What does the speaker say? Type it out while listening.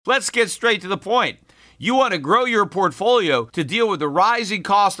Let's get straight to the point. You want to grow your portfolio to deal with the rising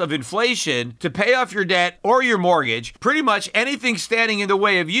cost of inflation, to pay off your debt or your mortgage, pretty much anything standing in the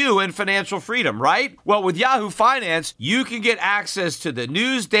way of you and financial freedom, right? Well, with Yahoo Finance, you can get access to the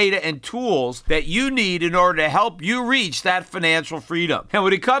news, data, and tools that you need in order to help you reach that financial freedom. And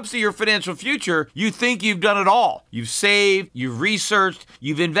when it comes to your financial future, you think you've done it all. You've saved, you've researched,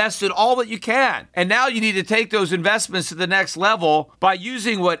 you've invested all that you can. And now you need to take those investments to the next level by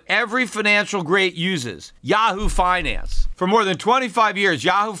using what every financial great uses. Yahoo Finance. For more than 25 years,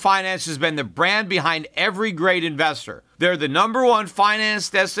 Yahoo Finance has been the brand behind every great investor. They're the #1 finance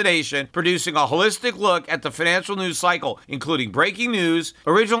destination, producing a holistic look at the financial news cycle, including breaking news,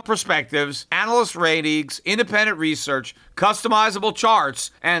 original perspectives, analyst ratings, independent research, customizable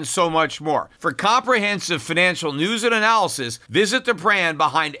charts, and so much more. For comprehensive financial news and analysis, visit the brand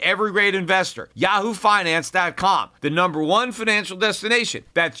behind every great investor, yahoofinance.com, the #1 financial destination.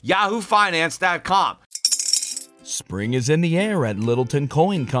 That's yahoofinance.com. Spring is in the air at Littleton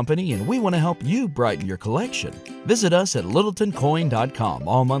Coin Company, and we want to help you brighten your collection. Visit us at littletoncoin.com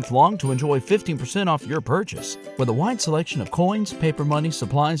all month long to enjoy 15% off your purchase. With a wide selection of coins, paper money,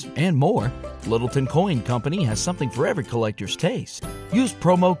 supplies, and more, Littleton Coin Company has something for every collector's taste. Use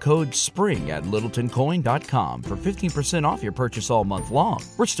promo code SPRING at littletoncoin.com for 15% off your purchase all month long.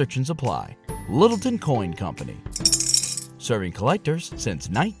 Restrictions apply. Littleton Coin Company. Serving collectors since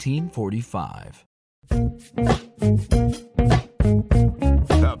 1945.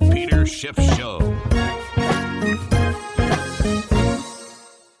 The Peter Schiff Show.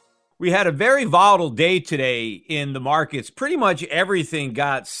 We had a very volatile day today in the markets. Pretty much everything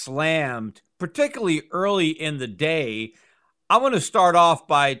got slammed, particularly early in the day. I want to start off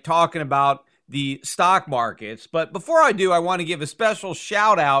by talking about the stock markets. But before I do, I want to give a special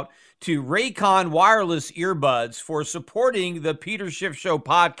shout out to Raycon Wireless Earbuds for supporting the Peter Schiff Show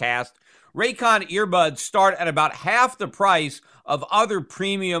podcast. Raycon earbuds start at about half the price of other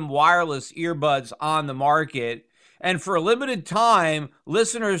premium wireless earbuds on the market. And for a limited time,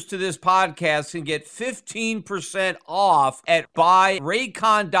 listeners to this podcast can get 15% off at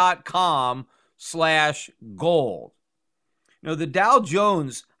buyraycon.com/gold. Now, the Dow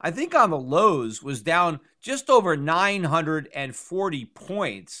Jones, I think on the lows, was down just over 940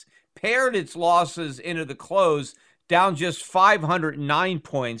 points, paired its losses into the close, down just 509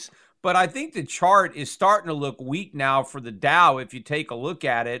 points. But I think the chart is starting to look weak now for the Dow if you take a look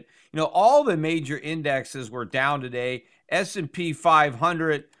at it. You know, all the major indexes were down today. S&P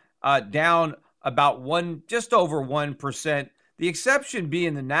 500 down about just over 1%. The exception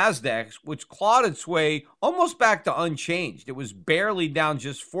being the NASDAQ, which clawed its way almost back to unchanged. It was barely down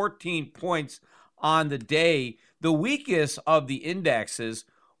just 14 points on the day. The weakest of the indexes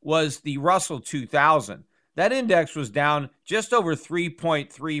was the Russell 2000. That index was down just over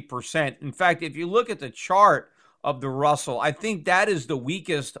 3.3%. In fact, if you look at the chart of the Russell, I think that is the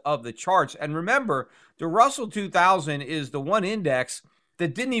weakest of the charts. And remember, the Russell 2000 is the one index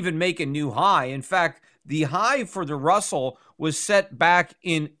that didn't even make a new high. In fact, the high for the Russell was set back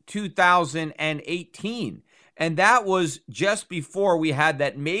in 2018. And that was just before we had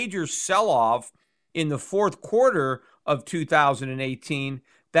that major sell-off in the fourth quarter of 2018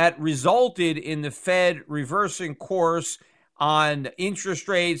 that resulted in the Fed reversing course on interest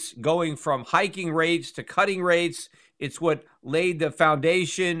rates, going from hiking rates to cutting rates. It's what laid the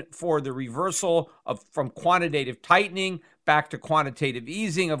foundation for the reversal from quantitative tightening back to quantitative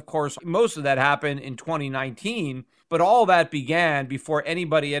easing. Of course, most of that happened in 2019, but all that began before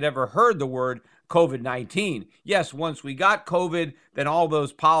anybody had ever heard the word COVID-19. Yes, once we got COVID, then all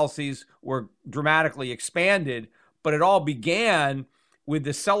those policies were dramatically expanded, but it all began with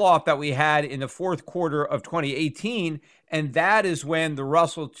the sell-off that we had in the fourth quarter of 2018, and that is when the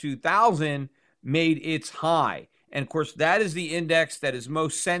Russell 2000 made its high. And of course, that is the index that is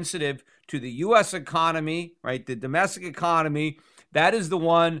most sensitive to the U.S. economy, right? The domestic economy. That is the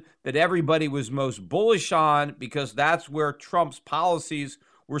one that everybody was most bullish on because that's where Trump's policies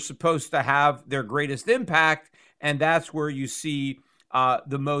were supposed to have their greatest impact, and that's where you see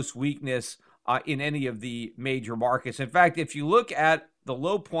the most weakness in any of the major markets. In fact, if you look at the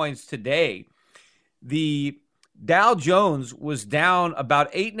low points today, the Dow Jones was down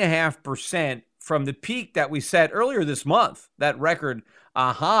about 8.5% from the peak that we set earlier this month, that record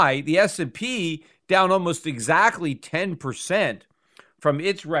high. The S&P down almost exactly 10% from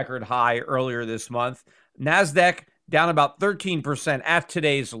its record high earlier this month. NASDAQ down about 13% at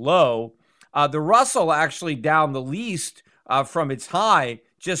today's low. The Russell actually down the least from its high,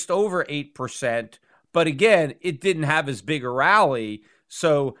 just over 8%. But again, it didn't have as big a rally.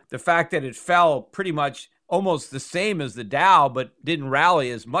 So the fact that it fell pretty much almost the same as the Dow, but didn't rally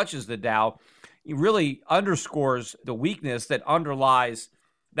as much as the Dow, it really underscores the weakness that underlies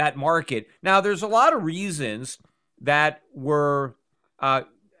that market. Now, there's a lot of reasons that were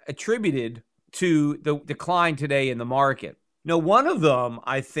attributed to the decline today in the market. Now, one of them,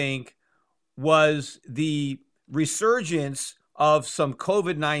 I think, was the resurgence of some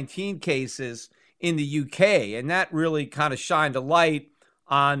COVID-19 cases in the UK. And that really kind of shined a light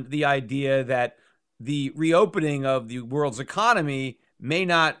on the idea that the reopening of the world's economy may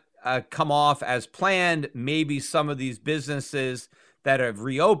not come off as planned. Maybe some of these businesses that have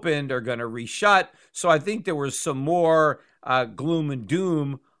reopened are going to reshut. So I think there was some more gloom and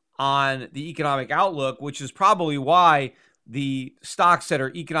doom on the economic outlook, which is probably why the stocks that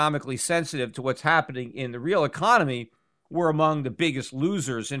are economically sensitive to what's happening in the real economy were among the biggest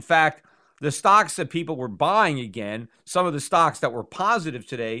losers. In fact, the stocks that people were buying again, some of the stocks that were positive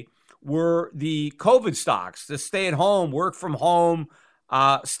today were the COVID stocks, the stay-at-home, work-from-home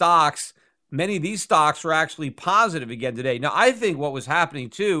stocks. Many of these stocks were actually positive again today. Now, I think what was happening,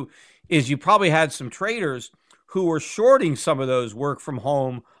 too, is you probably had some traders who were shorting some of those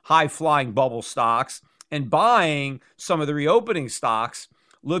work-from-home, high-flying bubble stocks and buying some of the reopening stocks,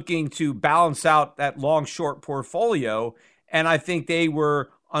 looking to balance out that long-short portfolio. And I think they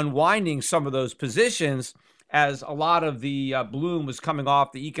were unwinding some of those positions as a lot of the bloom was coming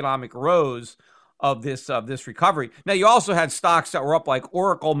off the economic rose of this recovery. Now, you also had stocks that were up, like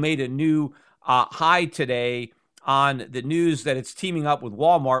Oracle made a new high today on the news that it's teaming up with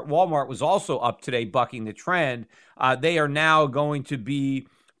Walmart. Walmart was also up today, bucking the trend. They are now going to be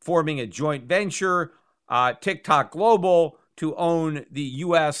forming a joint venture, TikTok Global, to own the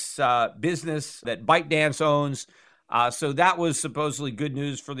U.S. business that ByteDance owns. So that was supposedly good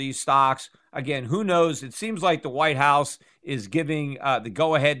news for these stocks. Again, who knows? It seems like the White House is giving the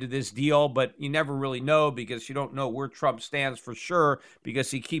go-ahead to this deal, but you never really know because you don't know where Trump stands for sure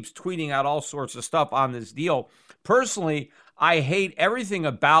because he keeps tweeting out all sorts of stuff on this deal. Personally, I hate everything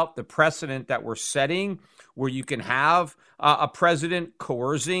about the precedent that we're setting where you can have a president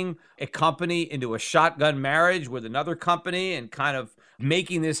coercing a company into a shotgun marriage with another company and kind of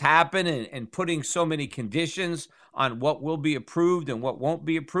making this happen and putting so many conditions on what will be approved and what won't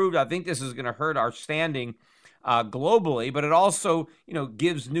be approved. I think this is going to hurt our standing globally, but it also,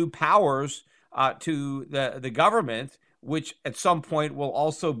 gives new powers to the government, which at some point will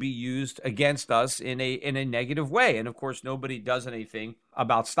also be used against us in a negative way. And of course, nobody does anything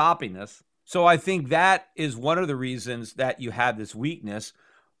about stopping this. So I think that is one of the reasons that you had this weakness.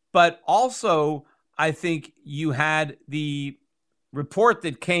 But also, I think you had the report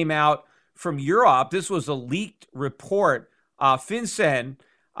that came out from Europe. This was a leaked report. FinCEN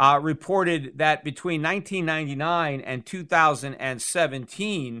reported that between 1999 and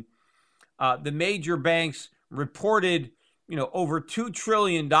 2017, the major banks reported, over $2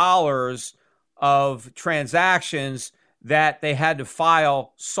 trillion of transactions that they had to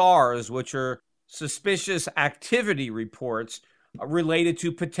file SARs, which are suspicious activity reports related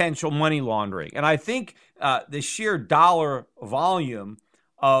to potential money laundering. And I think the sheer dollar volume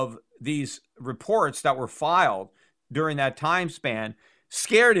of these reports that were filed during that time span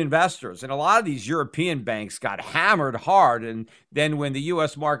scared investors. And a lot of these European banks got hammered hard. And then when the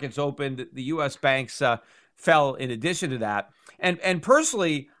U.S. markets opened, the U.S. banks fell in addition to that. And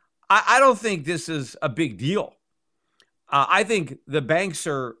personally, I don't think this is a big deal. I think the banks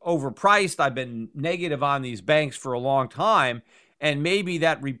are overpriced. I've been negative on these banks for a long time. And maybe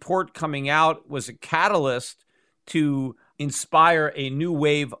that report coming out was a catalyst to inspire a new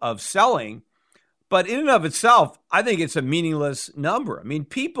wave of selling. But in and of itself, I think it's a meaningless number. I mean,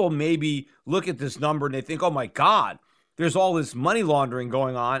 people maybe look at this number and they think, oh my God, there's all this money laundering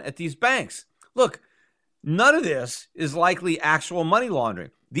going on at these banks. Look, none of this is likely actual money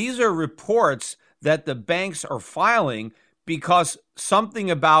laundering. These are reports that the banks are filing because something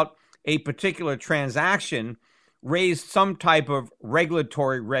about a particular transaction raised some type of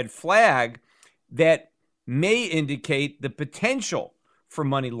regulatory red flag that may indicate the potential for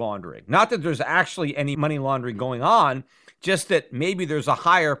money laundering. Not that there's actually any money laundering going on, just that maybe there's a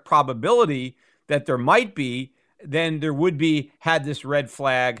higher probability that there might be than there would be had this red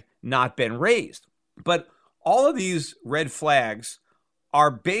flag not been raised. But all of these red flags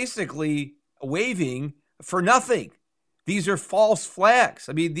are basically waving for nothing. These are false flags.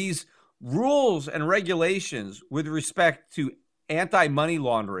 I mean, these rules and regulations with respect to anti-money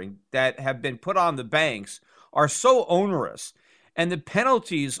laundering that have been put on the banks are so onerous, and the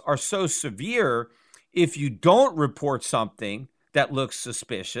penalties are so severe. If you don't report something that looks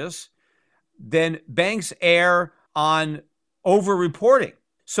suspicious, then banks err on over-reporting.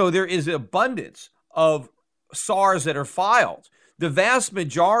 So there is an abundance of SARs that are filed, the vast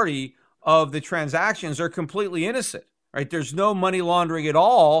majority of the transactions are completely innocent, right? There's no money laundering at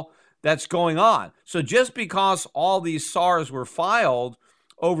all that's going on. So just because all these SARs were filed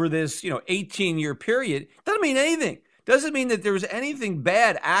over this, 18-year period, doesn't mean anything. Doesn't mean that there was anything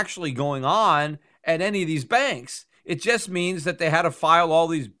bad actually going on at any of these banks. It just means that they had to file all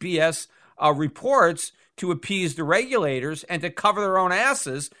these BS reports to appease the regulators and to cover their own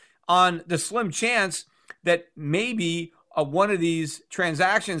asses on the slim chance that maybe one of these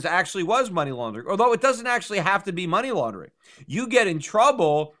transactions actually was money laundering, although it doesn't actually have to be money laundering. You get in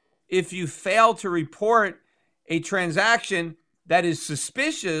trouble if you fail to report a transaction that is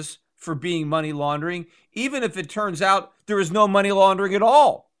suspicious for being money laundering, even if it turns out there is no money laundering at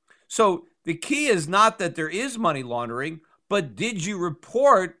all. So the key is not that there is money laundering, but did you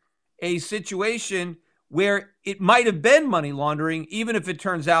report a situation where it might have been money laundering, even if it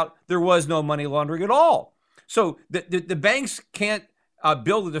turns out there was no money laundering at all? So the banks can't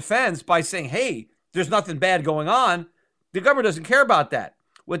build a defense by saying, hey, there's nothing bad going on. The government doesn't care about that.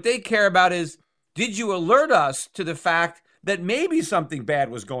 What they care about is, did you alert us to the fact that maybe something bad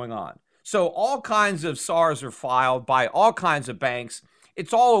was going on? So all kinds of SARs are filed by all kinds of banks.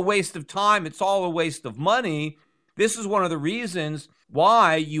 It's all a waste of time. It's all a waste of money. This is one of the reasons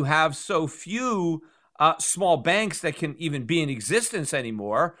why you have so few small banks that can even be in existence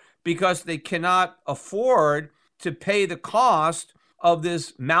anymore, because they cannot afford to pay the cost of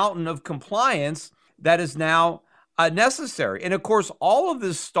this mountain of compliance that is now necessary. And of course, all of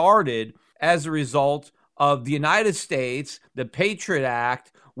this started as a result of the United States, the Patriot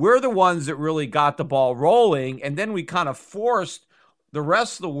Act. We're the ones that really got the ball rolling. And then we kind of forced the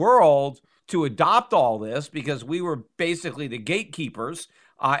rest of the world to adopt all this because we were basically the gatekeepers.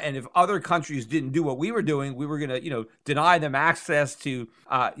 And if other countries didn't do what we were doing, we were going to, deny them access to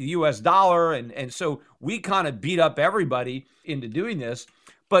the U.S. dollar. And so we kind of beat up everybody into doing this.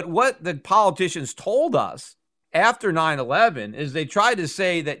 But what the politicians told us after 9/11 is they tried to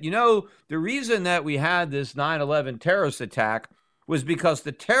say that, the reason that we had this 9/11 terrorist attack was because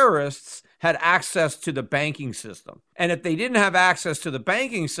the terrorists had access to the banking system. And if they didn't have access to the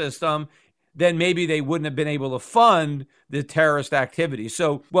banking system, then maybe they wouldn't have been able to fund the terrorist activity.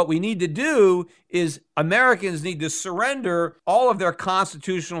 So what we need to do is Americans need to surrender all of their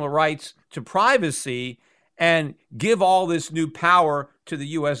constitutional rights to privacy and give all this new power to the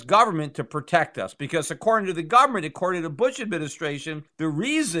U.S. government to protect us. Because according to the government, according to the Bush administration, the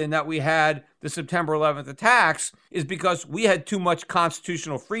reason that we had the September 11th attacks is because we had too much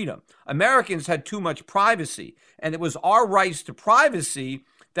constitutional freedom. Americans had too much privacy, and it was our rights to privacy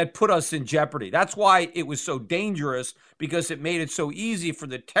that put us in jeopardy. That's why it was so dangerous, because it made it so easy for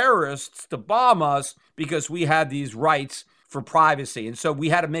the terrorists to bomb us because we had these rights for privacy. And so we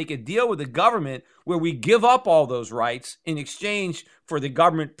had to make a deal with the government where we give up all those rights in exchange for the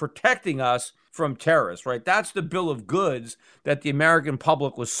government protecting us from terrorists, right? That's the bill of goods that the American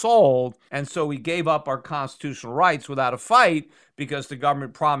public was sold. And so we gave up our constitutional rights without a fight because the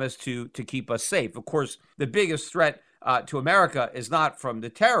government promised to keep us safe. Of course, the biggest threat to America is not from the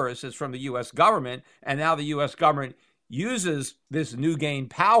terrorists, it's from the U.S. government. And now the U.S. government uses this new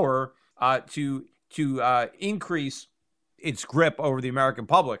gained power to increase its grip over the American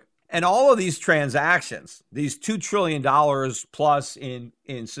public. And all of these transactions, these $2 trillion plus in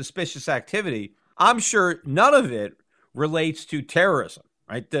suspicious activity, I'm sure none of it relates to terrorism,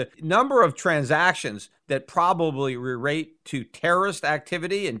 right? The number of transactions that probably relate to terrorist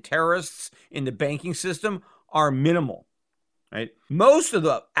activity and terrorists in the banking system are minimal, right? Most of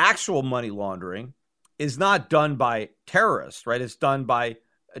the actual money laundering is not done by terrorists, right? It's done by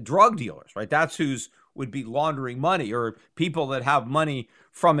drug dealers, right? That's who's would be laundering money, or people that have money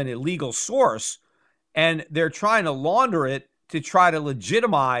from an illegal source, and they're trying to launder it to try to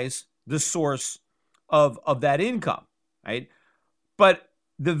legitimize the source of that income, right? But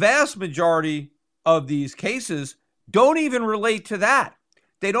the vast majority of these cases don't even relate to that.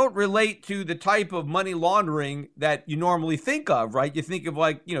 They don't relate to the type of money laundering that you normally think of, right? You think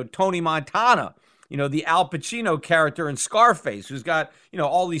of Tony Montana, the Al Pacino character in Scarface, who's got,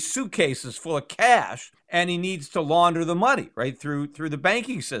 all these suitcases full of cash, and he needs to launder the money, right, through the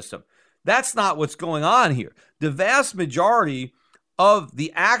banking system. That's not what's going on here. The vast majority of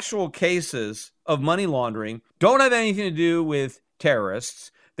the actual cases of money laundering don't have anything to do with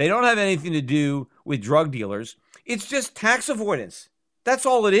terrorists. They don't have anything to do with drug dealers. It's just tax avoidance. That's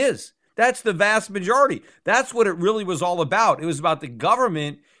all it is. That's the vast majority. That's what it really was all about. It was about the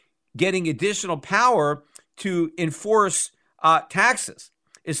government getting additional power to enforce taxes,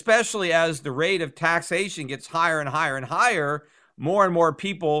 especially as the rate of taxation gets higher and higher and higher. More and more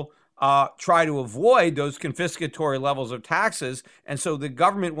people try to avoid those confiscatory levels of taxes. And so the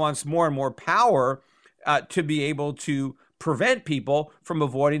government wants more and more power to be able to prevent people from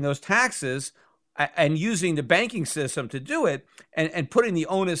avoiding those taxes and using the banking system to do it, and putting the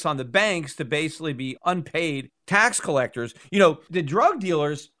onus on the banks to basically be unpaid tax collectors. The drug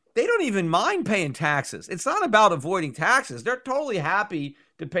dealers, they don't even mind paying taxes. It's not about avoiding taxes. They're totally happy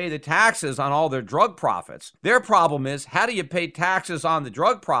to pay the taxes on all their drug profits. Their problem is, how do you pay taxes on the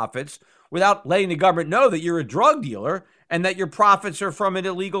drug profits without letting the government know that you're a drug dealer and that your profits are from an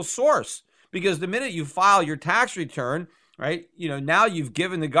illegal source? Because the minute you file your tax return, right, now you've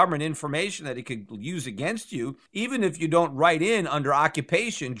given the government information that it could use against you, even if you don't write in under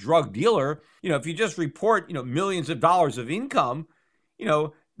occupation drug dealer. If you just report, millions of dollars of income,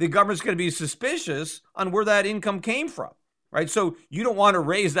 the government's going to be suspicious on where that income came from, right? So you don't want to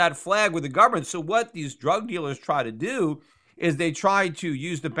raise that flag with the government. So what these drug dealers try to do is they try to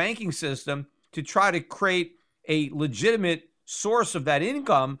use the banking system to try to create a legitimate source of that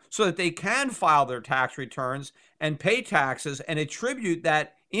income so that they can file their tax returns and pay taxes and attribute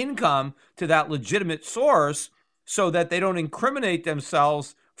that income to that legitimate source so that they don't incriminate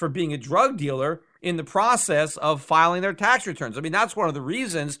themselves for being a drug dealer in the process of filing their tax returns. I mean, that's one of the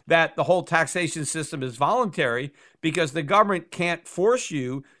reasons that the whole taxation system is voluntary, because the government can't force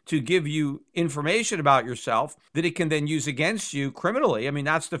you to give you information about yourself that it can then use against you criminally. I mean,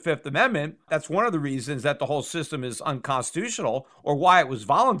 that's the Fifth Amendment. That's one of the reasons that the whole system is unconstitutional, or why it was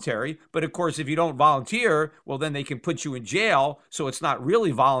voluntary. But of course, if you don't volunteer, well, then they can put you in jail. So it's not really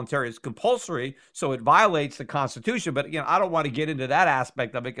voluntary, it's compulsory. So it violates the Constitution. But again, I don't want to get into that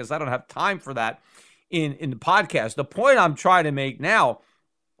aspect of it because I don't have time for that in the podcast. The point I'm trying to make now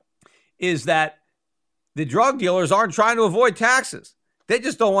is that the drug dealers aren't trying to avoid taxes. They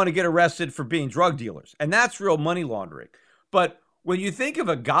just don't want to get arrested for being drug dealers. And that's real money laundering. But when you think of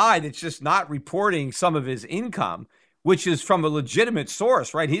a guy that's just not reporting some of his income, which is from a legitimate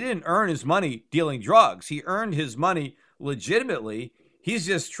source, right? He didn't earn his money dealing drugs. He earned his money legitimately. He's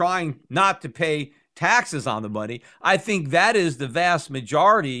just trying not to pay taxes on the money. I think that is the vast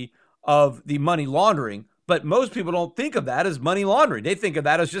majority of the money laundering. But most people don't think of that as money laundering. They think of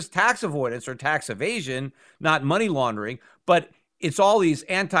that as just tax avoidance or tax evasion, not money laundering. But it's all these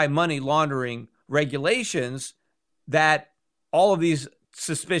anti-money laundering regulations that all of these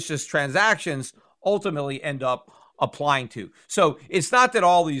suspicious transactions ultimately end up applying to. So it's not that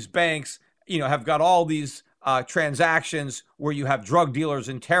all these banks, have got all these transactions where you have drug dealers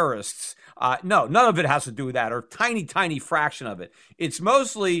and terrorists. No, none of it has to do with that, or tiny, tiny fraction of it. It's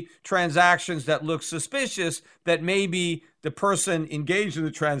mostly transactions that look suspicious, that maybe the person engaged in the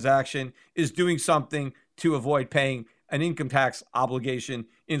transaction is doing something to avoid paying an income tax obligation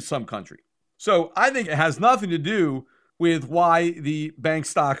in some country. So I think it has nothing to do with why the bank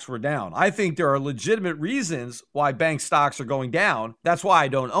stocks were down. I think there are legitimate reasons why bank stocks are going down. That's why I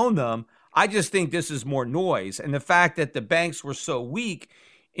don't own them. I just think this is more noise. And the fact that the banks were so weak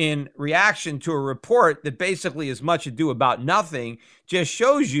in reaction to a report that basically is much ado about nothing just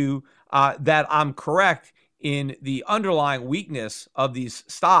shows you that I'm correct in the underlying weakness of these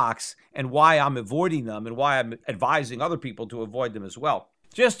stocks and why I'm avoiding them and why I'm advising other people to avoid them as well.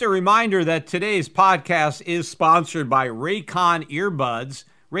 Just a reminder that today's podcast is sponsored by Raycon earbuds.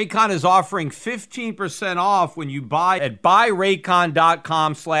 Raycon is offering 15% off when you buy at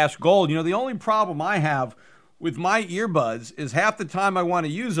buyraycon.com/gold. The only problem I have with my earbuds is half the time I want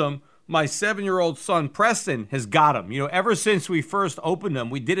to use them, my 7-year-old son, Preston, has got them. Ever since we first opened them,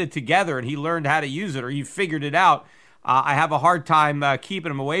 we did it together and he learned how to use it, or he figured it out. I have a hard time keeping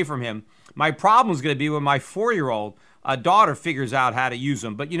them away from him. My problem is going to be when my 4-year-old daughter figures out how to use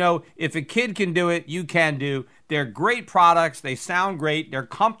them. But, if a kid can do it, you can do. They're great products. They sound great. They're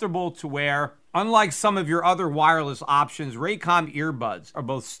comfortable to wear. Unlike some of your other wireless options, Raycon earbuds are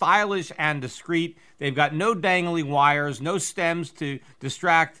both stylish and discreet. They've got no dangling wires, no stems to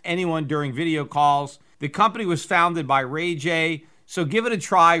distract anyone during video calls. The company was founded by Ray J, so give it a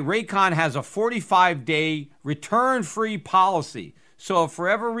try. Raycon has a 45-day return-free policy. So if for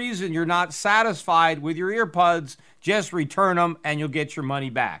whatever reason you're not satisfied with your earbuds, just return them and you'll get your money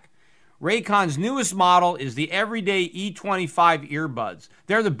back. Raycon's newest model is the Everyday E25 earbuds.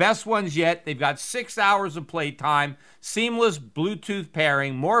 They're the best ones yet. They've got 6 hours of playtime, seamless Bluetooth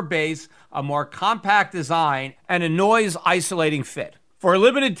pairing, more bass, a more compact design, and a noise-isolating fit. For a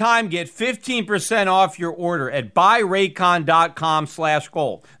limited time, get 15% off your order at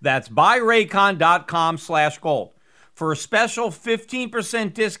buyraycon.com/gold. That's buyraycon.com/gold. For a special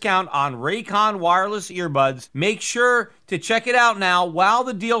 15% discount on Raycon wireless earbuds, make sure to check it out now while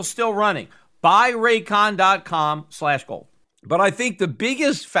the deal's still running. Buyraycon.com/gold. But I think the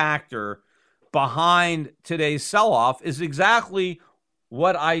biggest factor behind today's sell-off is exactly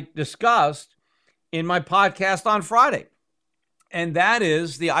what I discussed in my podcast on Friday. And that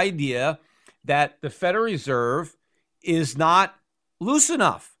is the idea that the Federal Reserve is not loose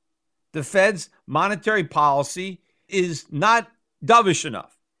enough. The Fed's monetary policy is not dovish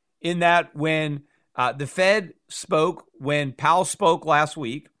enough, in that when the Fed spoke, when Powell spoke last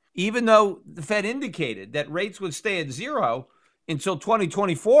week, even though the Fed indicated that rates would stay at zero until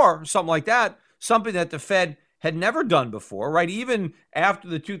 2024, something like that, something that the Fed had never done before, right? Even after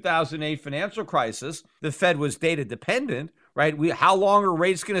the 2008 financial crisis, the Fed was data dependent, right? How long are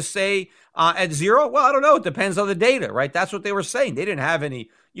rates going to stay at zero? Well, I don't know. It depends on the data, right? That's what they were saying. They didn't have any,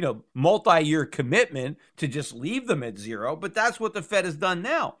 multi-year commitment to just leave them at zero, but that's what the Fed has done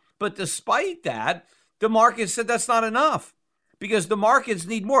now. But despite that, the market said that's not enough because the markets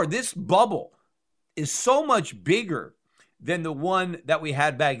need more. This bubble is so much bigger than the one that we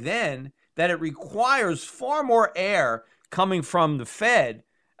had back then that it requires far more air coming from the Fed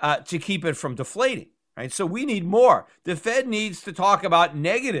to keep it from deflating, right? So we need more. The Fed needs to talk about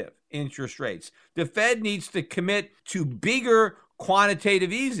negative interest rates. The Fed needs to commit to bigger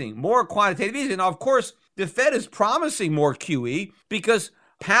quantitative easing, more quantitative easing. Now, of course, the Fed is promising more QE because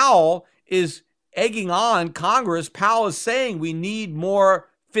Powell is egging on Congress. Powell is saying we need more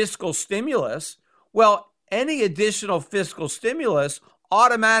fiscal stimulus. Well, any additional fiscal stimulus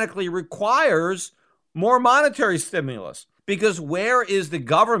automatically requires more monetary stimulus because where is the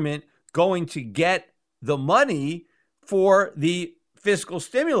government going to get the money for the fiscal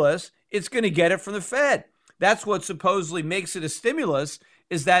stimulus? It's going to get it from the Fed. That's what supposedly makes it a stimulus,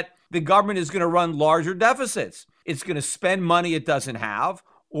 is that the government is going to run larger deficits. It's going to spend money it doesn't have,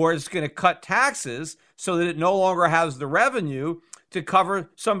 or it's going to cut taxes so that it no longer has the revenue to cover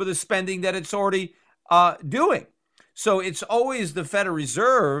some of the spending that it's already doing. So it's always the Federal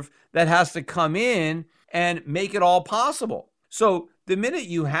Reserve that has to come in and make it all possible. So the minute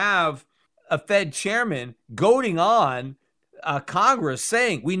you have a Fed chairman goading on Congress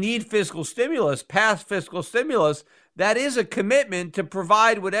saying we need fiscal stimulus, pass fiscal stimulus, that is a commitment to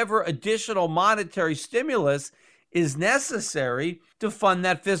provide whatever additional monetary stimulus is necessary to fund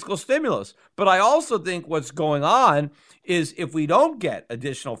that fiscal stimulus. But I also think what's going on is if we don't get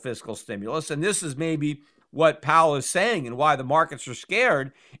additional fiscal stimulus, and this is maybe what Powell is saying and why the markets are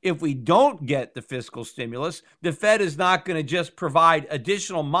scared, if we don't get the fiscal stimulus, the Fed is not going to just provide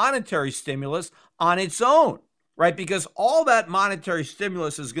additional monetary stimulus on its own, right? Because all that monetary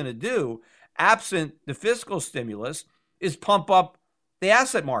stimulus is going to do, absent the fiscal stimulus, is pump up the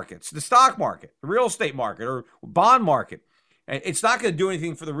asset markets, the stock market, the real estate market, or bond market. It's not going to do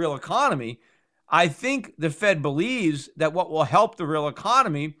anything for the real economy. I think the Fed believes that what will help the real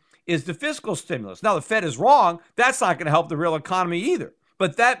economy is the fiscal stimulus. Now, the Fed is wrong. That's not going to help the real economy either.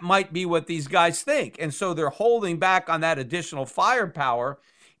 But that might be what these guys think. And so they're holding back on that additional firepower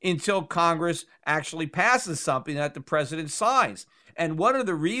until Congress actually passes something that the president signs. And one of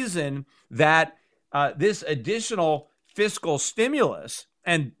the reasons that this additional fiscal stimulus,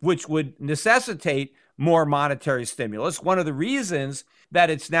 and which would necessitate more monetary stimulus, one of the reasons that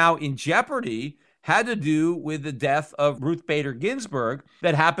it's now in jeopardy had to do with the death of Ruth Bader Ginsburg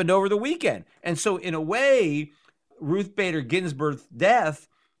that happened over the weekend. And so in a way, Ruth Bader Ginsburg's death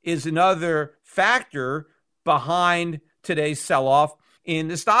is another factor behind today's sell-off in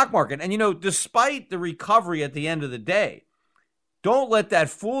the stock market. And, despite the recovery at the end of the day, don't let that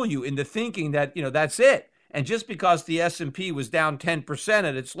fool you into thinking that, that's it. And just because the S&P was down 10%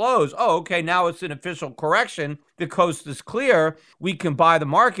 at its lows, okay, now it's an official correction. The coast is clear. We can buy the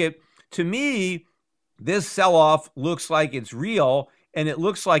market. To me, this sell-off looks like it's real, and it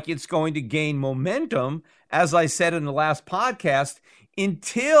looks like it's going to gain momentum, as I said in the last podcast,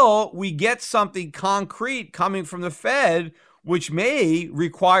 until we get something concrete coming from the Fed, which may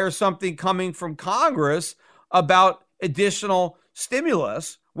require something coming from Congress about additional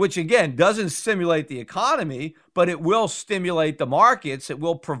stimulus, which again doesn't stimulate the economy, but it will stimulate the markets. It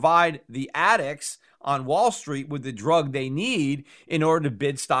will provide the addicts on Wall Street with the drug they need in order to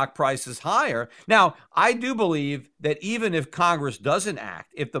bid stock prices higher. Now, I do believe that even if Congress doesn't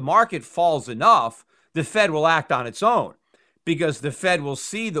act, if the market falls enough, the Fed will act on its own, because the Fed will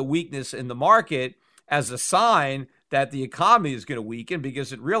see the weakness in the market as a sign that the economy is going to weaken,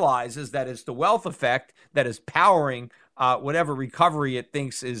 because it realizes that it's the wealth effect that is powering whatever recovery it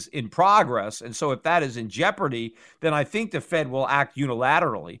thinks is in progress. And so if that is in jeopardy, then I think the Fed will act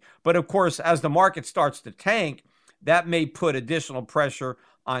unilaterally. But of course, as the market starts to tank, that may put additional pressure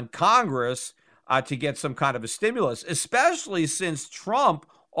on Congress to get some kind of a stimulus, especially since Trump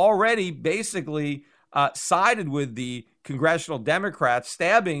already basically sided with the congressional Democrats,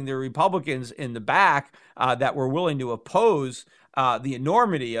 stabbing the Republicans in the back that were willing to oppose the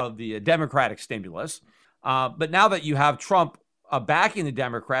enormity of the Democratic stimulus. But now that you have Trump backing the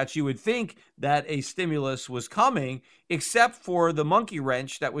Democrats, you would think that a stimulus was coming, except for the monkey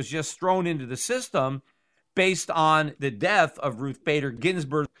wrench that was just thrown into the system based on the death of Ruth Bader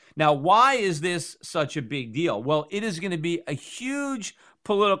Ginsburg. Now, why is this such a big deal? Well, it is going to be a huge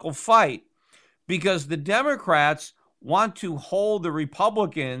political fight because the Democrats want to hold the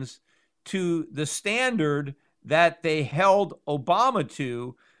Republicans to the standard that they held Obama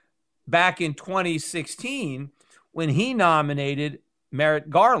to back in 2016 when he nominated Merrick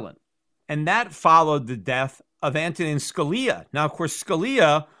Garland. And that followed the death of Antonin Scalia. Now, of course,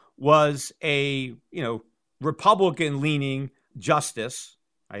 Scalia was a, Republican-leaning justice,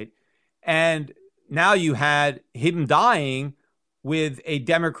 right? And now you had him dying with a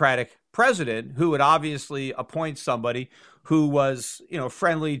Democratic president who would obviously appoint somebody who was,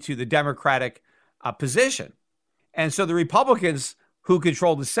 friendly to the Democratic position. And so the Republicans who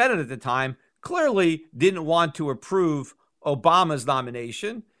controlled the Senate at the time clearly didn't want to approve Obama's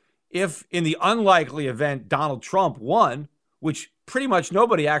nomination if, in the unlikely event Donald Trump won, which pretty much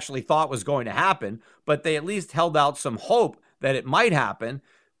nobody actually thought was going to happen, but they at least held out some hope that it might happen.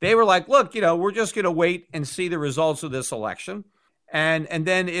 They were like, look, we're just going to wait and see the results of this election. And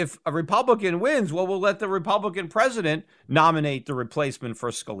then if a Republican wins, well, we'll let the Republican president nominate the replacement for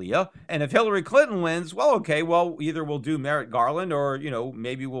Scalia. And if Hillary Clinton wins, well, okay, well, either we'll do Merrick Garland or,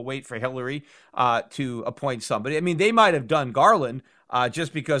 maybe we'll wait for Hillary to appoint somebody. I mean, they might have done Garland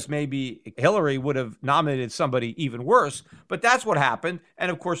just because maybe Hillary would have nominated somebody even worse. But that's what happened. And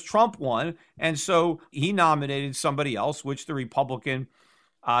of course, Trump won. And so he nominated somebody else, which the Republican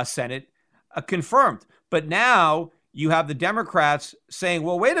Senate confirmed. But now you have the Democrats saying,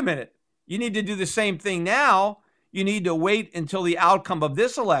 well, wait a minute, you need to do the same thing now. You need to wait until the outcome of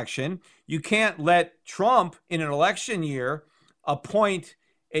this election. You can't let Trump in an election year appoint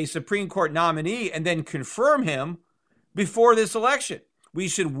a Supreme Court nominee and then confirm him before this election. We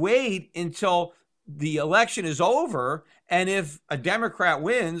should wait until the election is over. And if a Democrat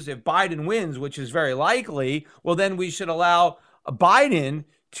wins, if Biden wins, which is very likely, well, then we should allow Biden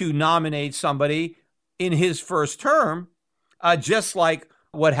to nominate somebody in his first term, just like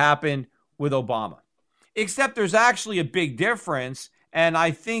what happened with Obama. Except there's actually a big difference. And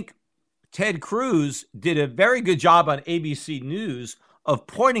I think Ted Cruz did a very good job on ABC News of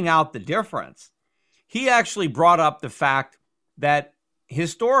pointing out the difference. He actually brought up the fact that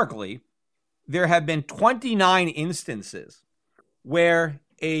historically, there have been 29 instances where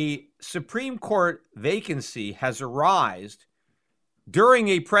a Supreme Court vacancy has arisen during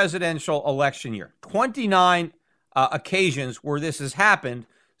a presidential election year. 29 occasions where this has happened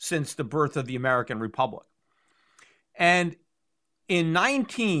since the birth of the American Republic. And in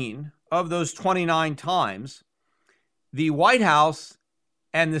 19 of those 29 times, the White House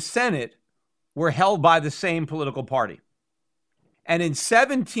and the Senate were held by the same political party. And in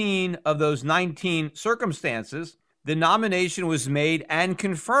 17 of those 19 circumstances, the nomination was made and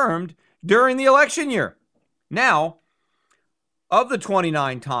confirmed during the election year. Now, of the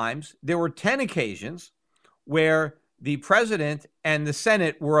 29 times, there were 10 occasions where the president and the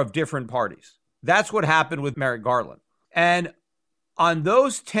Senate were of different parties. That's what happened with Merrick Garland. And on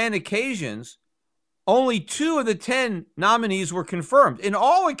those 10 occasions, only 2 of the 10 nominees were confirmed. In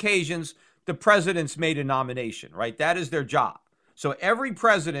all occasions, the presidents made a nomination, right? That is their job. So every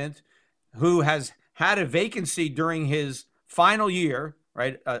president who has had a vacancy during his final year,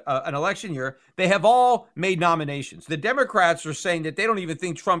 right, an election year, they have all made nominations. The Democrats are saying that they don't even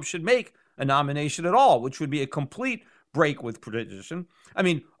think Trump should make a nomination at all, which would be a complete break with tradition. I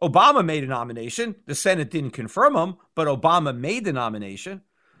mean, Obama made a nomination. The Senate didn't confirm him, but Obama made the nomination.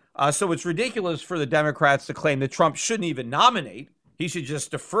 So it's ridiculous for the Democrats to claim that Trump shouldn't even nominate. He should just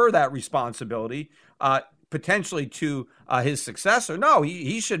defer that responsibility potentially to his successor. No,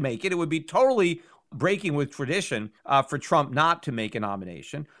 he should make it. It would be totally breaking with tradition for Trump not to make a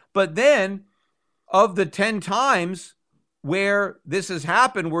nomination. But then of the 10 times where this has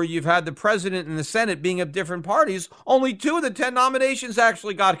happened, where you've had the president and the Senate being of different parties, only 2 of the 10 nominations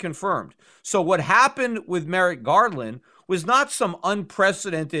actually got confirmed. So what happened with Merrick Garland was not some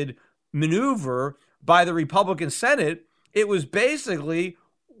unprecedented maneuver by the Republican Senate. It was basically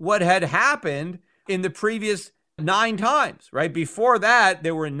what had happened in the previous 9 times, right? Before that,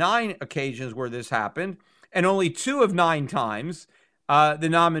 there were 9 occasions where this happened, and only 2 of 9 times the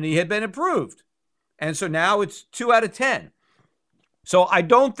nominee had been approved. And so now it's 2 out of 10. So I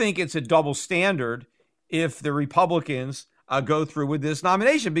don't think it's a double standard if the Republicans go through with this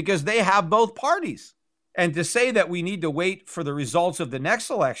nomination, because they have both parties. And to say that we need to wait for the results of the next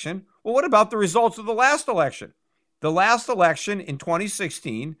election, well, what about the results of the last election? The last election in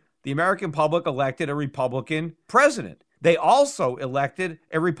 2016, the American public elected a Republican president. They also elected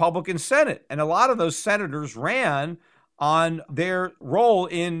a Republican Senate. And a lot of those senators ran on their role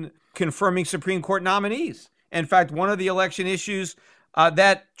in confirming Supreme Court nominees. In fact, one of the election issues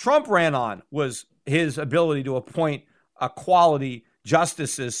that Trump ran on was his ability to appoint quality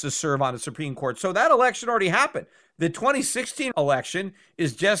justices to serve on the Supreme Court. So that election already happened. The 2016 election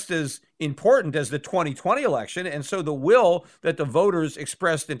is just as important as the 2020 election. And so the will that the voters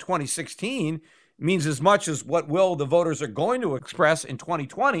expressed in 2016 means as much as what will the voters are going to express in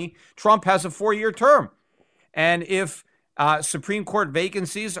 2020. Trump has a 4-year term. And if Supreme Court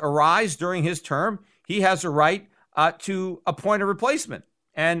vacancies arise during his term, he has a right to appoint a replacement.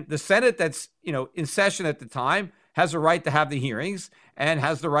 And the Senate that's, in session at the time has a right to have the hearings and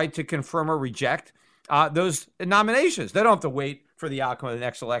has the right to confirm or reject those nominations. They don't have to wait for the outcome of the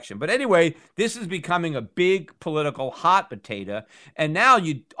next election. But anyway, this is becoming a big political hot potato. And now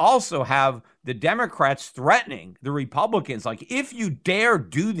you also have the Democrats threatening the Republicans, like, if you dare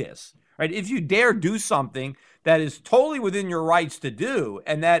do this, right? If you dare do something that is totally within your rights to do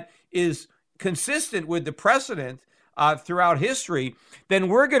and that is consistent with the precedent throughout history, then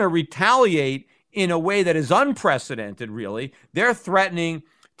we're going to retaliate in a way that is unprecedented, really. They're threatening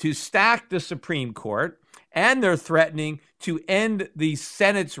to stack the Supreme Court, and they're threatening to end the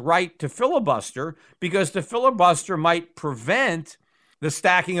Senate's right to filibuster because the filibuster might prevent the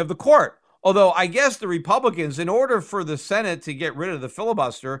stacking of the court. Although I guess the Republicans, in order for the Senate to get rid of the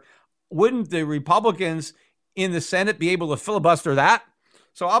filibuster, wouldn't the Republicans in the Senate be able to filibuster that?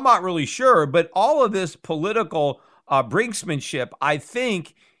 So I'm not really sure, but all of this political brinksmanship, I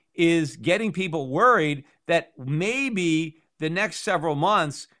think, is getting people worried that maybe the next several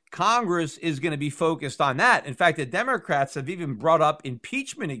months, Congress is going to be focused on that. In fact, the Democrats have even brought up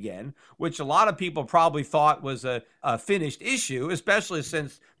impeachment again, which a lot of people probably thought was a finished issue, especially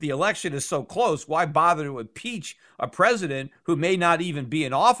since the election is so close. Why bother to impeach a president who may not even be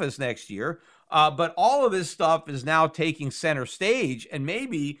in office next year? But all of this stuff is now taking center stage, and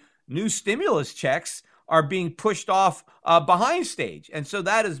maybe new stimulus checks are being pushed off behind stage. And so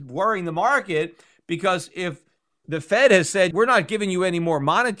that is worrying the market, because if the Fed has said, we're not giving you any more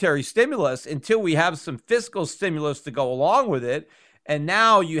monetary stimulus until we have some fiscal stimulus to go along with it, and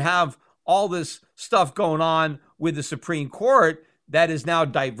now you have all this stuff going on with the Supreme Court that is now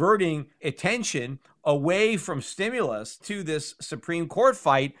diverting attention away from stimulus to this Supreme Court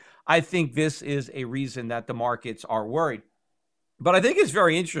fight, I think this is a reason that the markets are worried. But I think it's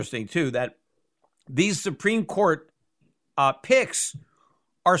very interesting, too, that these Supreme Court picks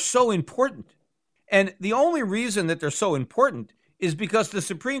are so important. And the only reason that they're so important is because the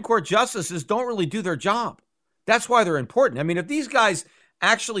Supreme Court justices don't really do their job. That's why they're important. I mean, if these guys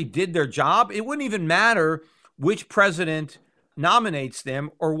actually did their job, it wouldn't even matter which president nominates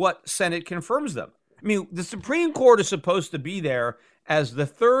them or what Senate confirms them. I mean, the Supreme Court is supposed to be there as the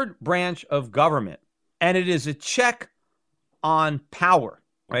third branch of government, and it is a check on power,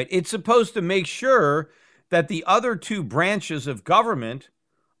 right? It's supposed to make sure that the other two branches of government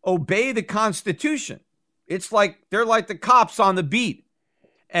obey the Constitution. It's like they're like the cops on the beat.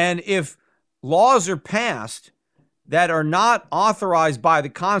 And if laws are passed that are not authorized by the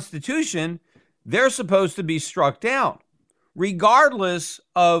Constitution, they're supposed to be struck down, regardless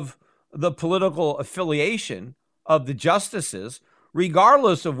of the political affiliation of the justices,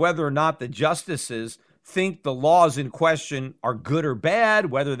 regardless of whether or not the justices think the laws in question are good or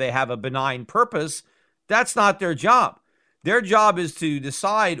bad, whether they have a benign purpose. That's not their job. Their job is to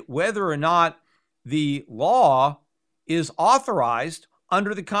decide whether or not the law is authorized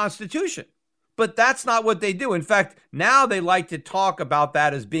under the Constitution. But that's not what they do. In fact, now they like to talk about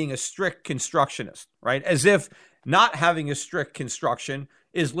that as being a strict constructionist, right? As if not having a strict construction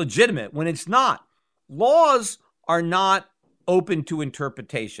is legitimate when it's not. Laws are not open to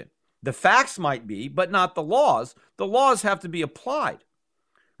interpretation. The facts might be, but not the laws. The laws have to be applied.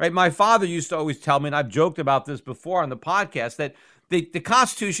 Right? My father used to always tell me, and I've joked about this before on the podcast, that the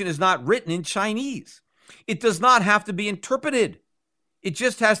Constitution is not written in Chinese. It does not have to be interpreted. It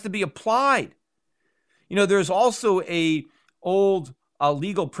just has to be applied. You know, there's also a old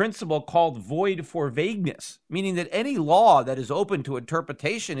legal principle called void for vagueness, meaning that any law that is open to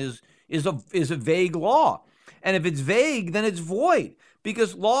interpretation is a vague law. And if it's vague, then it's void,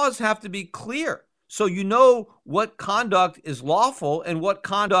 because laws have to be clear. So you know what conduct is lawful and what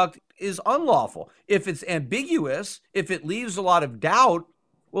conduct is unlawful. If it's ambiguous, if it leaves a lot of doubt,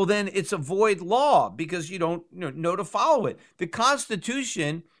 well, then it's a void law because you don't know to follow it. The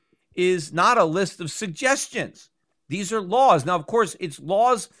Constitution is not a list of suggestions. These are laws. Now, of course, it's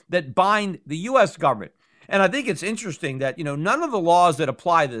laws that bind the U.S. government. And I think it's interesting that, none of the laws that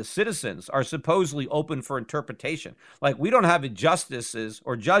apply to the citizens are supposedly open for interpretation. Like, we don't have justices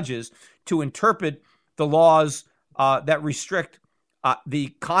or judges to interpret the laws that restrict the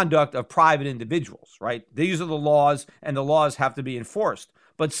conduct of private individuals, right? These are the laws, and the laws have to be enforced.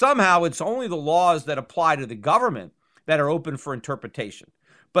 But somehow it's only the laws that apply to the government that are open for interpretation.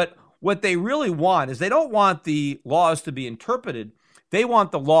 But what they really want is they don't want the laws to be interpreted. They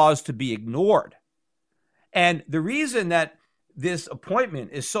want the laws to be ignored. And the reason that this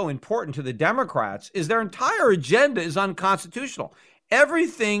appointment is so important to the Democrats is their entire agenda is unconstitutional.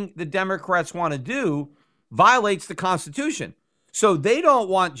 Everything the Democrats want to do violates the Constitution. So they don't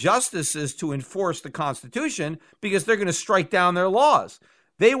want justices to enforce the Constitution because they're going to strike down their laws.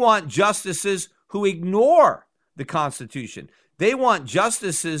 They want justices who ignore the Constitution. They want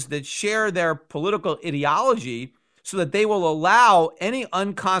justices that share their political ideology so that they will allow any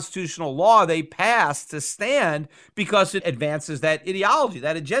unconstitutional law they pass to stand because it advances that ideology,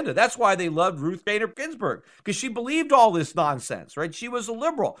 that agenda. That's why they loved Ruth Bader Ginsburg, because she believed all this nonsense, right? She was a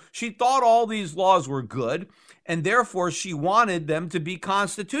liberal. She thought all these laws were good, and therefore she wanted them to be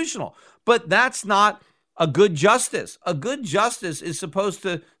constitutional. But that's not a good justice. A good justice is supposed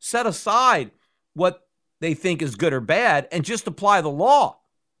to set aside what they think is good or bad and just apply the law.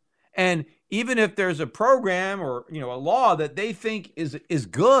 And even if there's a program or a law that they think is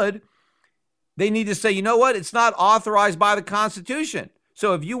good, they need to say, you know what, it's not authorized by the Constitution.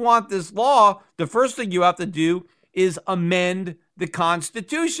 So if you want this law, the first thing you have to do is amend the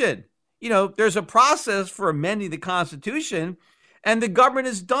Constitution. There's a process for amending the Constitution, and the government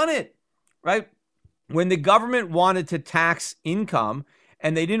has done it, right? When the government wanted to tax income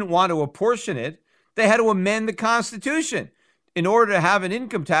and they didn't want to apportion it, they had to amend the Constitution in order to have an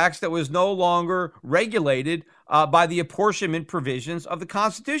income tax that was no longer regulated by the apportionment provisions of the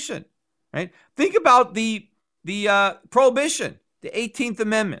Constitution, right? Think about the prohibition, the 18th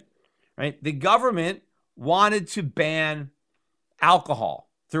Amendment, right? The government wanted to ban alcohol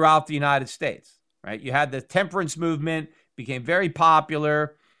throughout the United States, right? You had the temperance movement, became very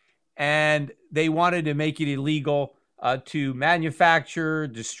popular, and they wanted to make it illegal to manufacture,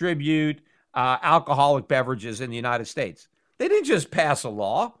 distribute alcoholic beverages in the United States. They didn't just pass a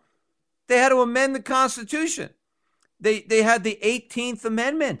law. They had to amend the Constitution. They had the 18th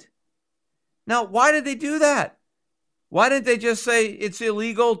Amendment. Now, why did they do that? Why didn't they just say it's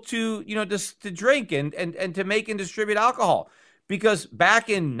illegal to drink and to make and distribute alcohol? Because back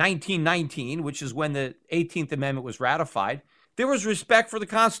in 1919, which is when the 18th Amendment was ratified, there was respect for the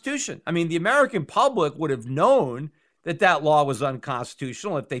Constitution. I mean, the American public would have known that law was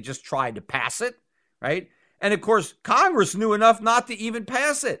unconstitutional if they just tried to pass it, right? And of course, Congress knew enough not to even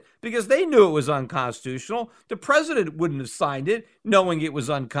pass it because they knew it was unconstitutional. The president wouldn't have signed it knowing it was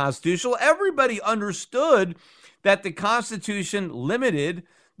unconstitutional. Everybody understood that the Constitution limited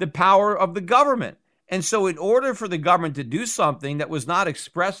the power of the government. And so in order for the government to do something that was not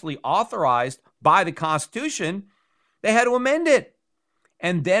expressly authorized by the Constitution, they had to amend it.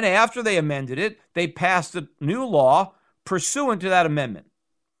 And then after they amended it, they passed a new law pursuant to that amendment.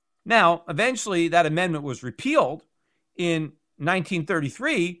 Now, eventually that amendment was repealed in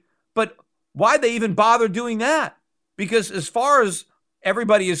 1933, but why'd they even bother doing that? Because as far as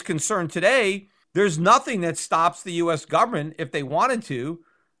everybody is concerned today, there's nothing that stops the U.S. government, if they wanted to,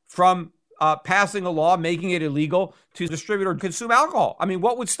 from passing a law making it illegal to distribute or consume alcohol. I mean,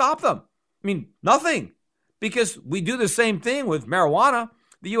 what would stop them? I mean, nothing. Because we do the same thing with marijuana.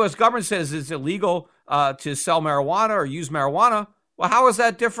 The U.S. government says it's illegal to sell marijuana or use marijuana. Well, how is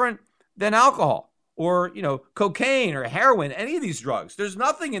that different than alcohol or, cocaine or heroin, any of these drugs? There's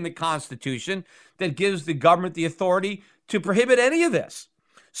nothing in the Constitution that gives the government the authority to prohibit any of this.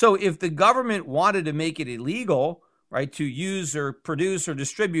 So if the government wanted to make it illegal, right, to use or produce or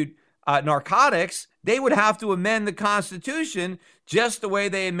distribute narcotics, they would have to amend the Constitution just the way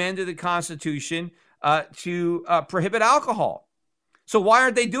they amended the Constitution to prohibit alcohol. So why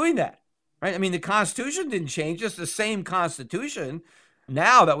aren't they doing that? Right? I mean, the Constitution didn't change. It's the same Constitution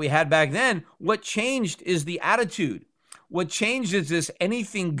now that we had back then. What changed is the attitude. What changed is this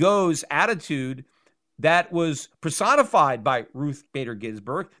anything goes attitude that was personified by Ruth Bader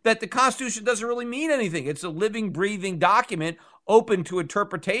Ginsburg, that the Constitution doesn't really mean anything. It's a living, breathing document open to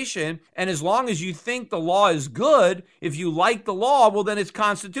interpretation. And as long as you think the law is good, if you like the law, well, then it's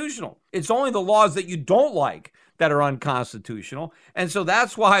constitutional. It's only the laws that you don't like that are unconstitutional. And so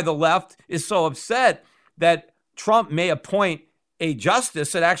that's why the left is so upset that Trump may appoint a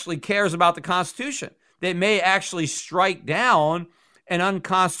justice that actually cares about the Constitution, that may actually strike down an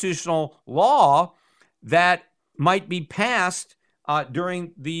unconstitutional law that might be passed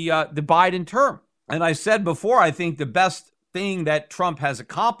during the Biden term. And I said before, I think the best thing that Trump has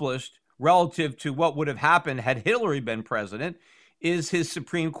accomplished relative to what would have happened had Hillary been president is his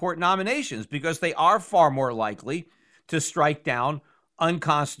Supreme Court nominations, because they are far more likely to strike down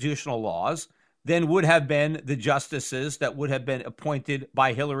unconstitutional laws than would have been the justices that would have been appointed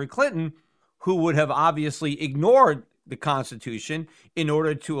by Hillary Clinton, who would have obviously ignored the Constitution in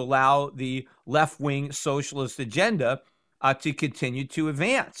order to allow the left-wing socialist agenda to continue to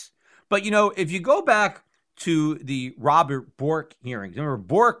advance. But, if you go back to the Robert Bork hearings, remember,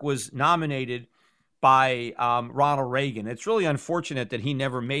 Bork was nominated by Ronald Reagan. It's really unfortunate that he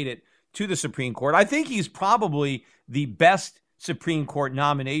never made it to the Supreme Court. I think he's probably the best Supreme Court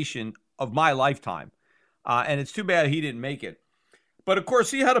nomination of my lifetime. And it's too bad he didn't make it. But of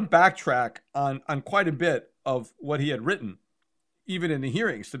course, he had to backtrack on quite a bit of what he had written, even in the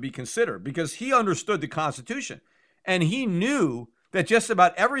hearings, to be considered, because he understood the Constitution. And he knew that just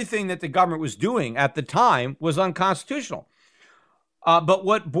about everything that the government was doing at the time was unconstitutional. But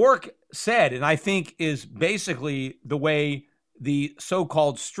what Bork said, and I think is basically the way the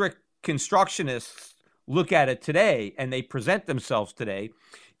so-called strict constructionists look at it today, and they present themselves today,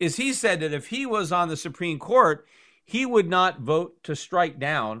 is he said that if he was on the Supreme Court, he would not vote to strike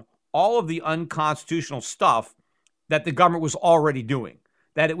down all of the unconstitutional stuff that the government was already doing,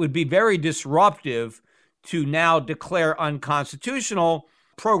 that it would be very disruptive to now declare unconstitutional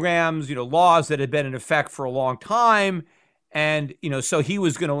programs, laws that had been in effect for a long time. And, so he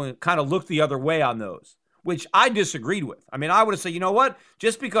was going to kind of look the other way on those, which I disagreed with. I mean, I would have said, you know what,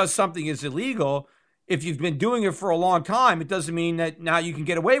 just because something is illegal, if you've been doing it for a long time, it doesn't mean that now you can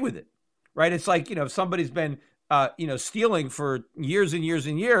get away with it, right? It's like, if somebody's been, stealing for years and years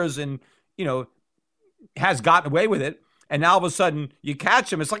and years and, has gotten away with it, and now all of a sudden you catch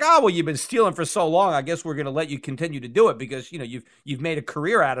them, it's like, oh, well, you've been stealing for so long, I guess we're going to let you continue to do it because, you've made a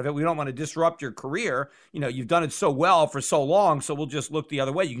career out of it. We don't want to disrupt your career. You've done it so well for so long, so we'll just look the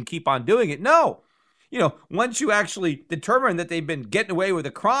other way. You can keep on doing it. No. Once you actually determine that they've been getting away with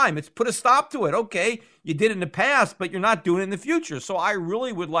a crime, it's put a stop to it. Okay, you did it in the past, but you're not doing it in the future. So I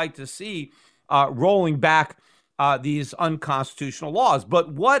really would like to see rolling back these unconstitutional laws.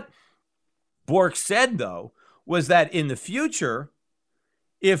 But what Bork said, though, was that in the future,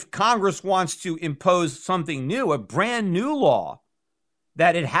 if Congress wants to impose something new, a brand new law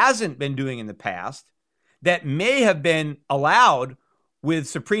that it hasn't been doing in the past, that may have been allowed with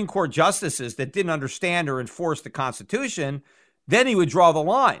Supreme Court justices that didn't understand or enforce the Constitution, then he would draw the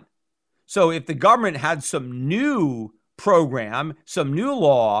line. So if the government had some new program, some new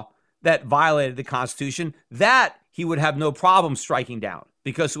law that violated the Constitution, that he would have no problem striking down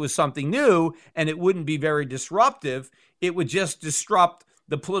because it was something new and it wouldn't be very disruptive. It would just disrupt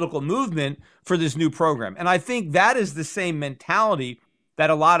the political movement for this new program. And I think that is the same mentality that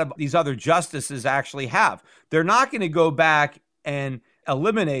a lot of these other justices actually have. They're not going to go back and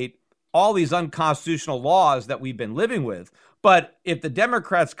eliminate all these unconstitutional laws that we've been living with. But if the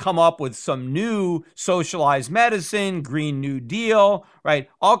Democrats come up with some new socialized medicine, Green New Deal, right,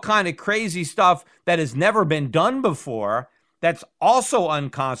 all kind of crazy stuff that has never been done before, that's also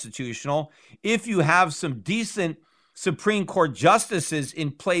unconstitutional. If you have some decent Supreme Court justices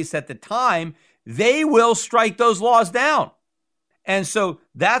in place at the time, they will strike those laws down. And so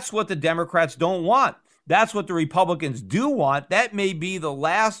that's what the Democrats don't want. That's what the Republicans do want. That may be the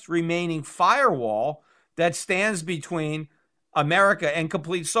last remaining firewall that stands between America and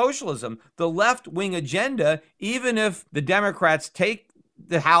complete socialism. The left-wing agenda, even if the Democrats take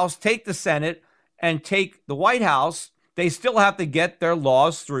the House, take the Senate, and take the White House, they still have to get their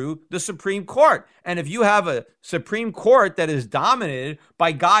laws through the Supreme Court. And if you have a Supreme Court that is dominated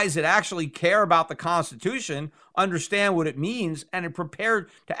by guys that actually care about the Constitution, understand what it means, and are prepared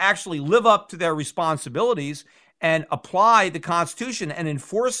to actually live up to their responsibilities and apply the Constitution and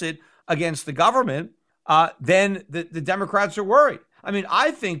enforce it against the government, then the Democrats are worried. I mean,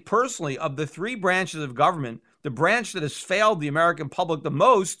 I think personally of the three branches of government, the branch that has failed the American public the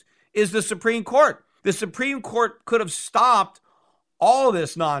most is the Supreme Court. The Supreme Court could have stopped all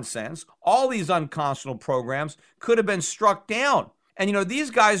this nonsense. All these unconstitutional programs could have been struck down. And, these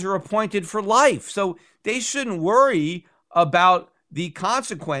guys are appointed for life. So they shouldn't worry about the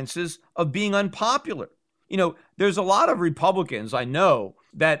consequences of being unpopular. There's a lot of Republicans I know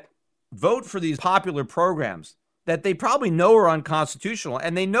that vote for these popular programs that they probably know are unconstitutional,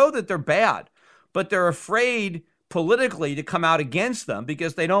 and they know that they're bad, but they're afraid politically to come out against them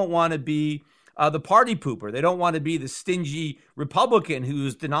because they don't want to be the party pooper. They don't want to be the stingy Republican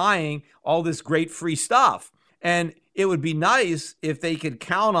who's denying all this great free stuff. And it would be nice if they could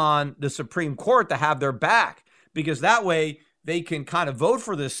count on the Supreme Court to have their back, because that way they can kind of vote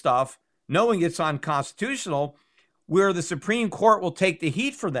for this stuff knowing it's unconstitutional, where the Supreme Court will take the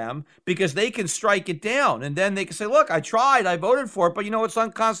heat for them because they can strike it down. And then they can say, look, I tried, I voted for it, but it's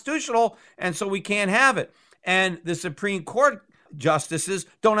unconstitutional, and so we can't have it. And the Supreme Court justices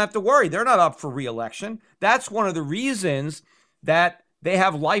don't have to worry. They're not up for re-election. That's one of the reasons that they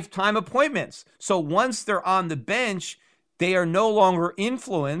have lifetime appointments. So once they're on the bench, they are no longer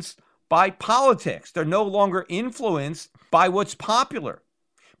influenced by politics. They're no longer influenced by what's popular.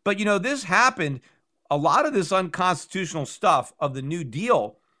 But, this happened. A lot of this unconstitutional stuff of the New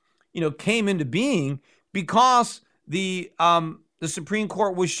Deal, came into being because the Supreme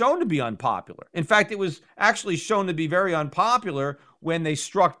Court was shown to be unpopular. In fact, it was actually shown to be very unpopular when they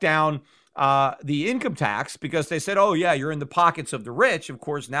struck down the income tax, because they said, oh, yeah, you're in the pockets of the rich. Of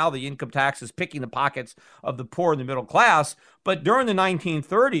course, now the income tax is picking the pockets of the poor and the middle class. But during the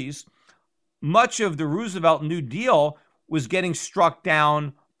 1930s, much of the Roosevelt New Deal was getting struck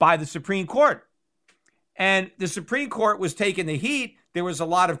down by the Supreme Court. And the Supreme Court was taking the heat. There was a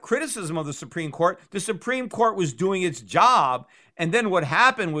lot of criticism of the Supreme Court. The Supreme Court was doing its job. And then what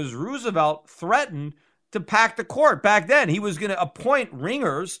happened was Roosevelt threatened to pack the court. Back then, he was going to appoint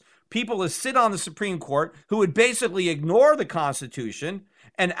ringers, people to sit on the Supreme Court who would basically ignore the Constitution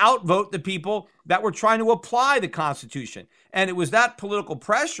and outvote the people that were trying to apply the Constitution. And it was that political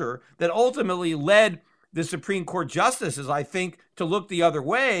pressure that ultimately led the Supreme Court justices, I think, to look the other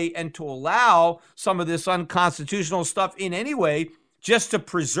way and to allow some of this unconstitutional stuff in anyway, just to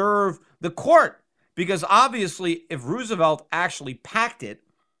preserve the court. Because obviously, if Roosevelt actually packed it,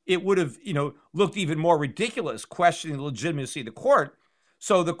 it would have, looked even more ridiculous, questioning the legitimacy of the court.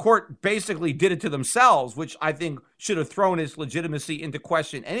 So the court basically did it to themselves, which I think should have thrown its legitimacy into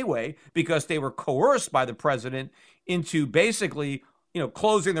question anyway, because they were coerced by the president into basically,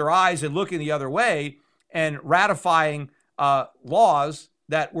 closing their eyes and looking the other way and ratifying laws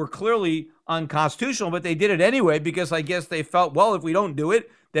that were clearly unconstitutional. But they did it anyway because I guess they felt, well, if we don't do it,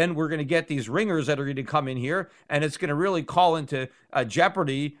 then we're going to get these ringers that are going to come in here, and it's going to really call into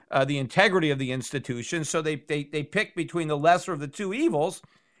jeopardy the integrity of the institution. So they picked between the lesser of the two evils,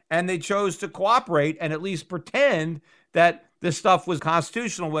 and they chose to cooperate and at least pretend that this stuff was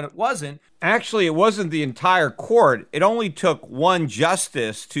constitutional when it wasn't. Actually, it wasn't the entire court. It only took one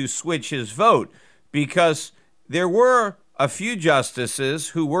justice to switch his vote, because there were a few justices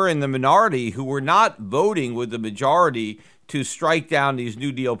who were in the minority who were not voting with the majority to strike down these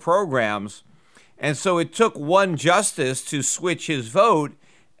New Deal programs. And so it took one justice to switch his vote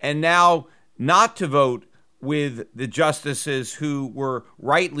and now not to vote with the justices who were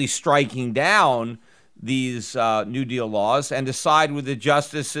rightly striking down these New Deal laws and to side with the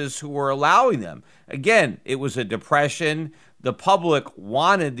justices who were allowing them. Again, it was a depression. The public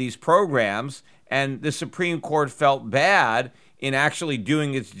wanted these programs, and the Supreme Court felt bad in actually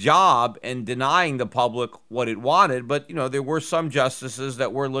doing its job and denying the public what it wanted. But, there were some justices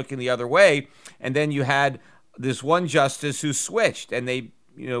that were looking the other way. And then you had this one justice who switched, and they,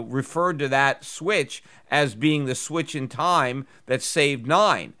 referred to that switch as being the switch in time that saved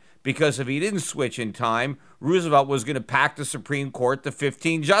 9. Because if he didn't switch in time, Roosevelt was going to pack the Supreme Court to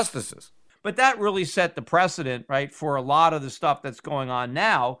 15 justices. But that really set the precedent, right, for a lot of the stuff that's going on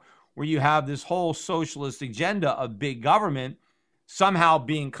now, where you have this whole socialist agenda of big government somehow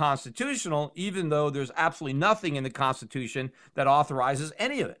being constitutional, even though there's absolutely nothing in the Constitution that authorizes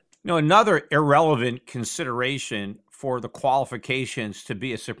any of it. Another irrelevant consideration for the qualifications to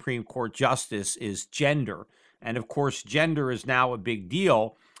be a Supreme Court justice is gender. And of course, gender is now a big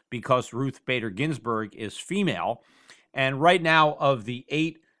deal because Ruth Bader Ginsburg is female. And right now, of the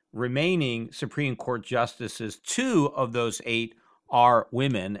 8 remaining Supreme Court justices, 2 of those 8 are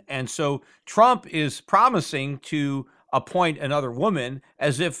women. And so Trump is promising to appoint another woman,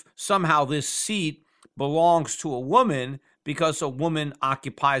 as if somehow this seat belongs to a woman because a woman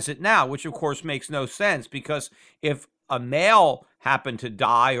occupies it now, which of course makes no sense, because if a male happened to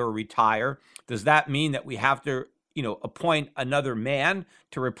die or retire, does that mean that we have to, appoint another man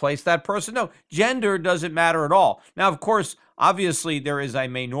to replace that person? No, gender doesn't matter at all. Now, of course, obviously there is a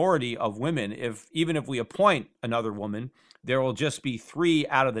minority of women. Even if we appoint another woman, there will just be 3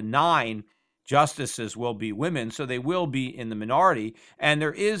 out of the 9 justices will be women, so they will be in the minority. And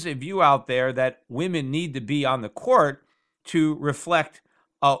there is a view out there that women need to be on the court to reflect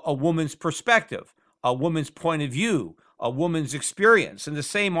a woman's perspective, a woman's point of view, a woman's experience. And the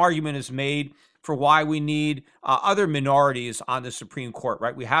same argument is made for why we need other minorities on the Supreme Court,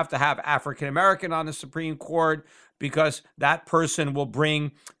 right? We have to have African American on the Supreme Court because that person will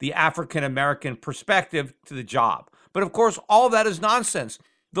bring the African American perspective to the job. But of course, all of that is nonsense.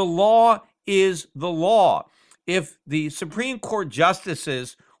 The law is the law. If the Supreme Court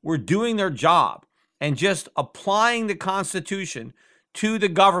justices were doing their job and just applying the Constitution to the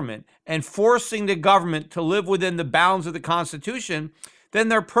government and forcing the government to live within the bounds of the Constitution, then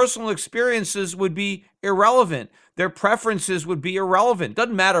their personal experiences would be irrelevant. Their preferences would be irrelevant.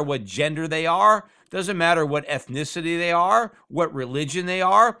 Doesn't matter what gender they are. Doesn't matter what ethnicity they are, what religion they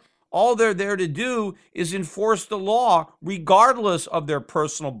are. All they're there to do is enforce the law, regardless of their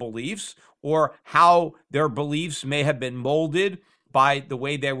personal beliefs or how their beliefs may have been molded by the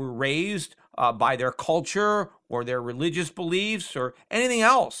way they were raised, by their culture or their religious beliefs or anything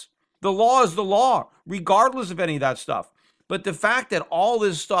else. The law is the law, regardless of any of that stuff. But the fact that all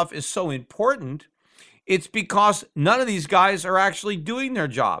this stuff is so important, it's because none of these guys are actually doing their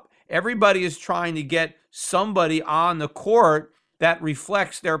job. Everybody is trying to get somebody on the court that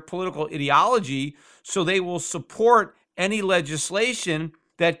reflects their political ideology, so they will support any legislation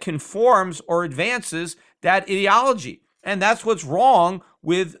that conforms or advances that ideology. And that's what's wrong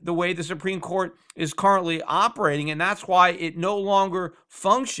with the way the Supreme Court is currently operating, and that's why it no longer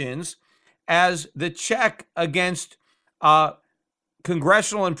functions as the check against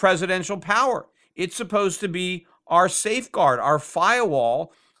congressional and presidential power. It's supposed to be our safeguard, our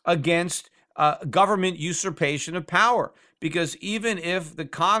firewall against government usurpation of power. Because even if the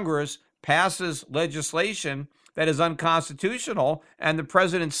Congress passes legislation that is unconstitutional and the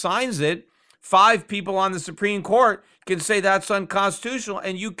president signs it, 5 people on the Supreme Court can say that's unconstitutional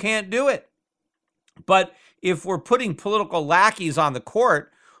and you can't do it. But if we're putting political lackeys on the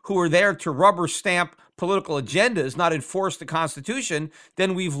court who are there to rubber stamp political agendas, not enforce the Constitution,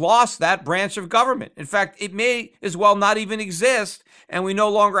 then we've lost that branch of government. In fact, it may as well not even exist, and we no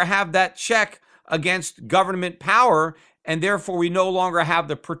longer have that check against government power, and therefore we no longer have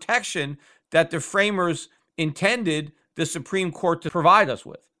the protection that the framers intended the Supreme Court to provide us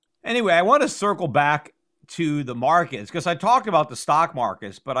with. Anyway, I want to circle back to the markets because I talked about the stock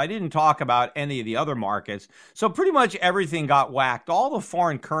markets, but I didn't talk about any of the other markets. So pretty much everything got whacked. All the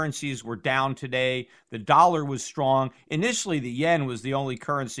foreign currencies were down today. The dollar was strong. Initially, the yen was the only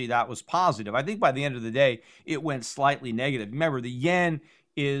currency that was positive. I think by the end of the day, it went slightly negative. Remember, the yen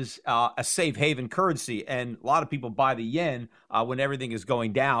is a safe haven currency, and a lot of people buy the yen when everything is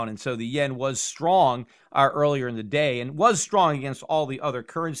going down. And so the yen was strong earlier in the day and was strong against all the other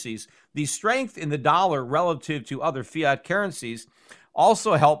currencies. The strength in the dollar relative to other fiat currencies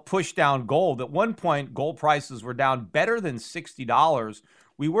also helped push down gold. At one point, gold prices were down better than $60.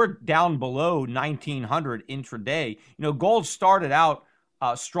 We were down below 1900 intraday. Gold started out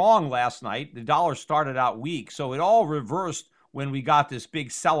strong last night. The dollar started out weak. So it all reversed when we got this big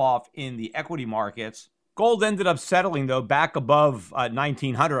sell-off in the equity markets. Gold ended up settling, though, back above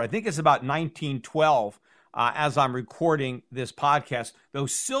 1900. I think it's about 1912 as I'm recording this podcast, though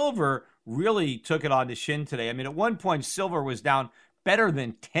silver really took it on the shin today. I mean, at one point, silver was down better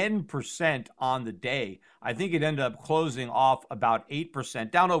than 10% on the day. I think it ended up closing off about 8%,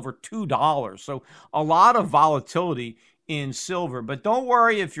 down over $2. So a lot of volatility in silver. But don't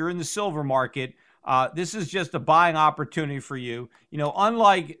worry if you're in the silver market. This is just a buying opportunity for you.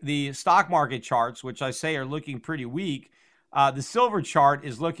 Unlike the stock market charts, which I say are looking pretty weak, the silver chart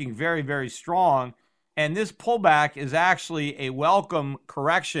is looking very, very strong. And this pullback is actually a welcome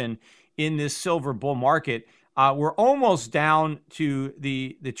correction in this silver bull market. We're almost down to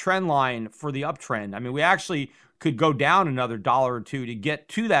the trend line for the uptrend. I mean, we actually could go down another $1 or $2 to get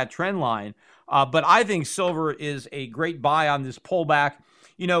to that trend line. But I think silver is a great buy on this pullback.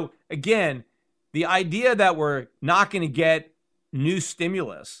 Again, the idea that we're not going to get new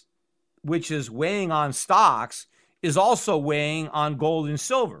stimulus, which is weighing on stocks, is also weighing on gold and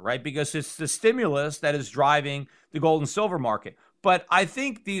silver, right? Because it's the stimulus that is driving the gold and silver market. But I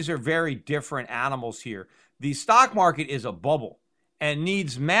think these are very different animals here. The stock market is a bubble and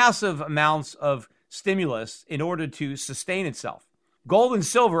needs massive amounts of stimulus in order to sustain itself. Gold and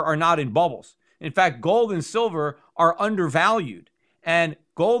silver are not in bubbles. In fact, gold and silver are undervalued. And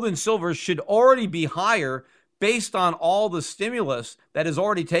gold and silver should already be higher based on all the stimulus that has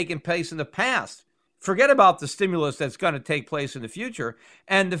already taken place in the past. Forget about the stimulus that's going to take place in the future.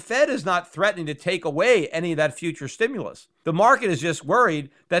 And the Fed is not threatening to take away any of that future stimulus. The market is just worried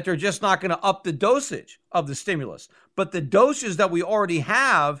that they're just not going to up the dosage of the stimulus. But the dosage that we already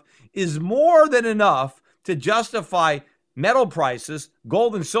have is more than enough to justify metal prices,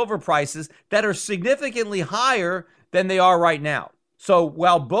 gold and silver prices, that are significantly higher than they are right now. So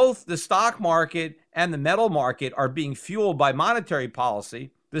while both the stock market and the metal market are being fueled by monetary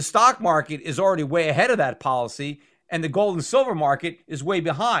policy, the stock market is already way ahead of that policy, and the gold and silver market is way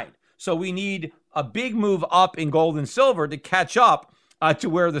behind. So we need a big move up in gold and silver to catch up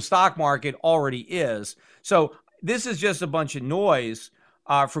to where the stock market already is. So this is just a bunch of noise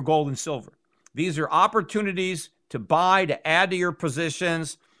for gold and silver. These are opportunities to buy, to add to your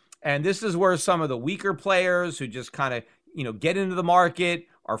positions. And this is where some of the weaker players who just kind of, get into the market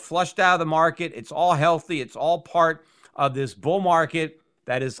are flushed out of the market. It's all healthy. It's all part of this bull market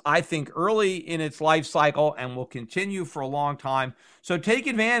that is, I think, early in its life cycle and will continue for a long time. So take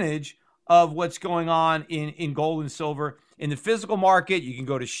advantage of what's going on in gold and silver. In the physical market, you can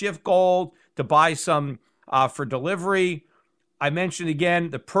go to Shift Gold to buy some for delivery. I mentioned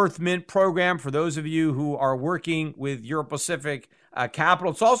again the Perth Mint program for those of you who are working with Euro Pacific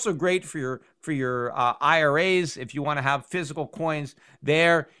Capital. It's also great for your IRAs if you want to have physical coins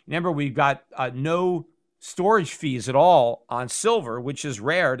there. Remember, we've got no storage fees at all on silver, which is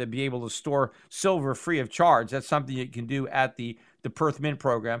rare to be able to store silver free of charge. That's something you can do at the Perth Mint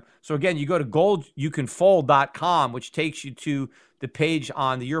program. So again, you go to goldyoucanfold.com, which takes you to the page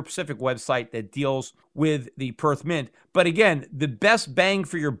on the Euro Pacific website that deals with the Perth Mint. But again, the best bang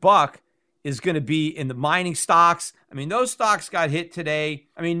for your buck is going to be in the mining stocks. I mean, those stocks got hit today.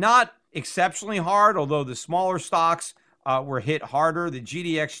 I mean, not exceptionally hard, although the smaller stocks were hit harder. The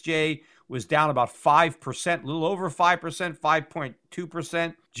GDXJ was down about 5%, a little over 5%,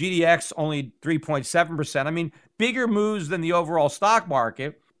 5.2%. GDX only 3.7%. I mean, bigger moves than the overall stock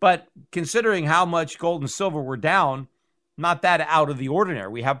market, but considering how much gold and silver were down, not that out of the ordinary.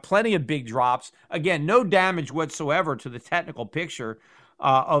 We have plenty of big drops. Again, no damage whatsoever to the technical picture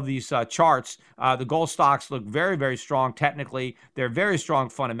of these charts. The gold stocks look very, very strong technically. They're very strong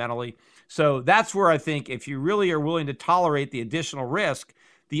fundamentally. So that's where I think if you really are willing to tolerate the additional risk,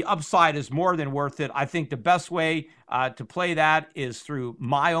 the upside is more than worth it. I think the best way to play that is through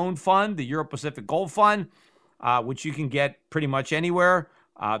my own fund, the Euro Pacific Gold Fund, which you can get pretty much anywhere.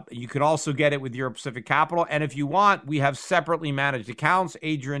 You can also get it with Euro Pacific Capital. And if you want, we have separately managed accounts.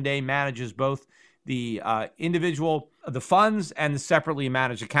 Adrian Day manages both the the funds and the separately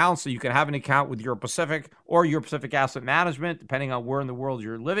managed accounts. So you can have an account with Euro Pacific or Euro Pacific Asset Management, depending on where in the world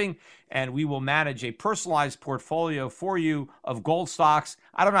you're living. And we will manage a personalized portfolio for you of gold stocks.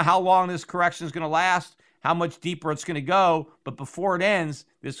 I don't know how long this correction is going to last, how much deeper it's going to go, but before it ends,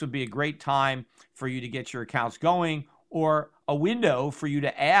 this would be a great time for you to get your accounts going or a window for you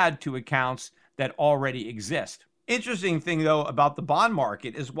to add to accounts that already exist. Interesting thing, though, about the bond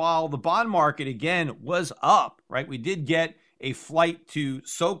market is while the bond market, again, was up, right? We did get a flight to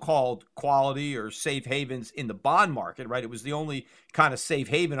so-called quality or safe havens in the bond market, right? It was the only kind of safe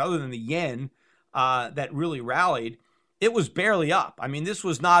haven other than the yen that really rallied. It was barely up. I mean, this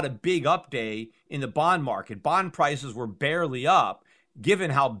was not a big up day in the bond market. Bond prices were barely up.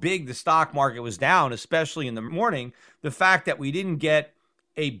 Given how big the stock market was down, especially in the morning, the fact that we didn't get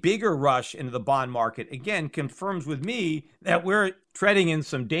a bigger rush into the bond market, again, confirms with me that we're treading in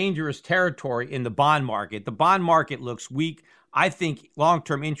some dangerous territory in the bond market. The bond market looks weak. I think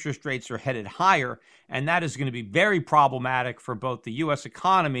long-term interest rates are headed higher, and that is going to be very problematic for both the U.S.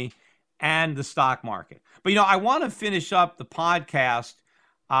 economy and the stock market. But, I want to finish up the podcast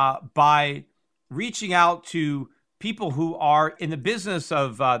by reaching out to people who are in the business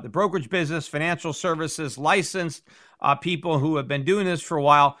of the brokerage business, financial services, licensed people who have been doing this for a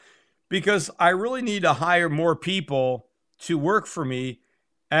while, because I really need to hire more people to work for me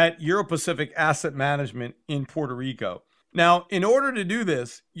at Euro Pacific Asset Management in Puerto Rico. Now, in order to do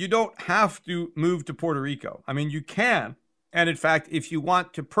this, you don't have to move to Puerto Rico. I mean, you can. And in fact, if you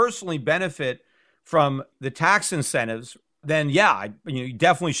want to personally benefit from the tax incentives, then you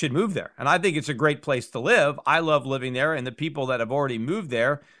definitely should move there. And I think it's a great place to live. I love living there, and the people that have already moved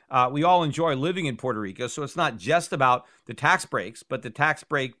there, we all enjoy living in Puerto Rico. So it's not just about the tax breaks, but the tax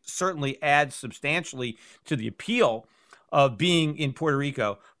break certainly adds substantially to the appeal of being in Puerto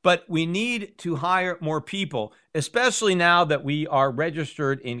Rico. But we need to hire more people, especially now that we are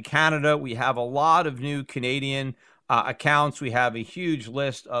registered in Canada. We have a lot of new Canadian accounts. We have a huge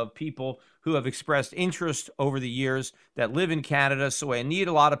list of people who have expressed interest over the years that live in Canada. So I need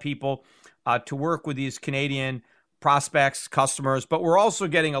a lot of people to work with these Canadian prospects, customers, but we're also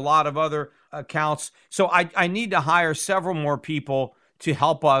getting a lot of other accounts. So I need to hire several more people to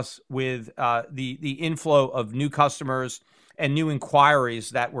help us with the inflow of new customers and new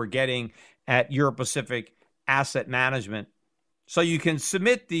inquiries that we're getting at Euro Pacific Asset Management. So you can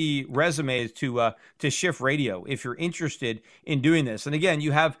submit the resumes to Shift Radio if you're interested in doing this. And again,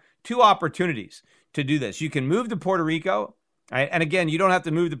 you have two opportunities to do this. You can move to Puerto Rico Right? And again, you don't have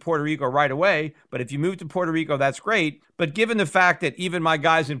to move to Puerto Rico right away, but if you move to Puerto Rico, that's great. But given the fact that even my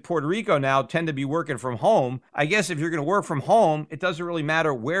guys in Puerto Rico now tend to be working from home, I guess if you're going to work from home, it doesn't really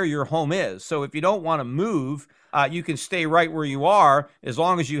matter where your home is. So if you don't want to move, you can stay right where you are. As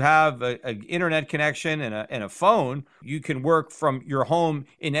long as you have an internet connection and a phone, you can work from your home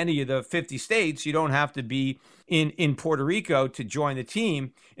in any of the 50 states. You don't have to be in Puerto Rico to join the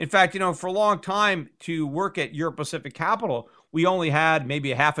team. In fact, for a long time to work at Europe Pacific Capital, we only had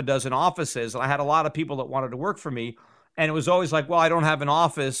maybe a half a dozen offices. And I had a lot of people that wanted to work for me. And it was always like, well, I don't have an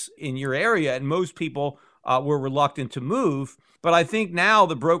office in your area. And most people were reluctant to move. But I think now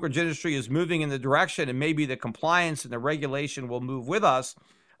the brokerage industry is moving in the direction, and maybe the compliance and the regulation will move with us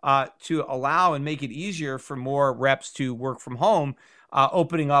to allow and make it easier for more reps to work from home,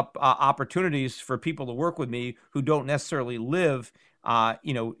 opening up opportunities for people to work with me who don't necessarily live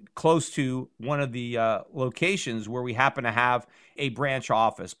close to one of the locations where we happen to have a branch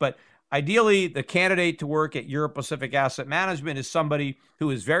office. But ideally, the candidate to work at Europe Pacific Asset Management is somebody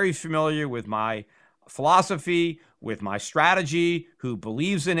who is very familiar with my philosophy, with my strategy, who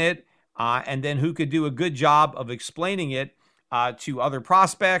believes in it, and then who could do a good job of explaining it to other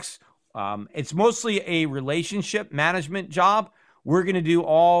prospects. It's mostly a relationship management job. We're going to do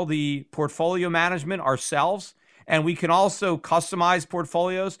all the portfolio management ourselves. And we can also customize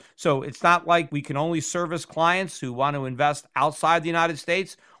portfolios. So it's not like we can only service clients who want to invest outside the United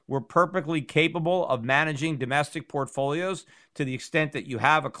States. We're perfectly capable of managing domestic portfolios to the extent that you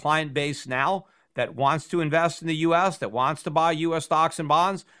have a client base now that wants to invest in the U.S., that wants to buy U.S. stocks and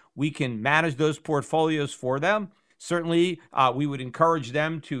bonds. We can manage those portfolios for them. Certainly, we would encourage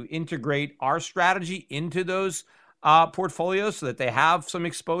them to integrate our strategy into those portfolios so that they have some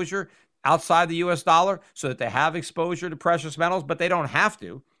exposure outside the U.S. dollar, so that they have exposure to precious metals, but they don't have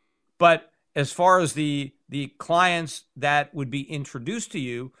to. But as far as the clients that would be introduced to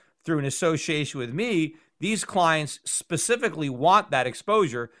you through an association with me, these clients specifically want that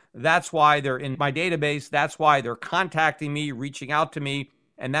exposure. That's why they're in my database. That's why they're contacting me, reaching out to me.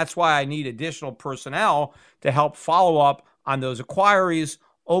 And that's why I need additional personnel to help follow up on those inquiries,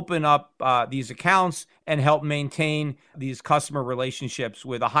 open up these accounts, and help maintain these customer relationships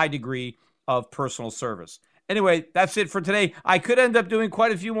with a high degree of personal service. Anyway, that's it for today. I could end up doing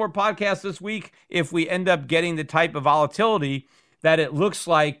quite a few more podcasts this week if we end up getting the type of volatility that it looks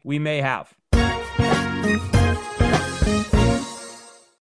like we may have.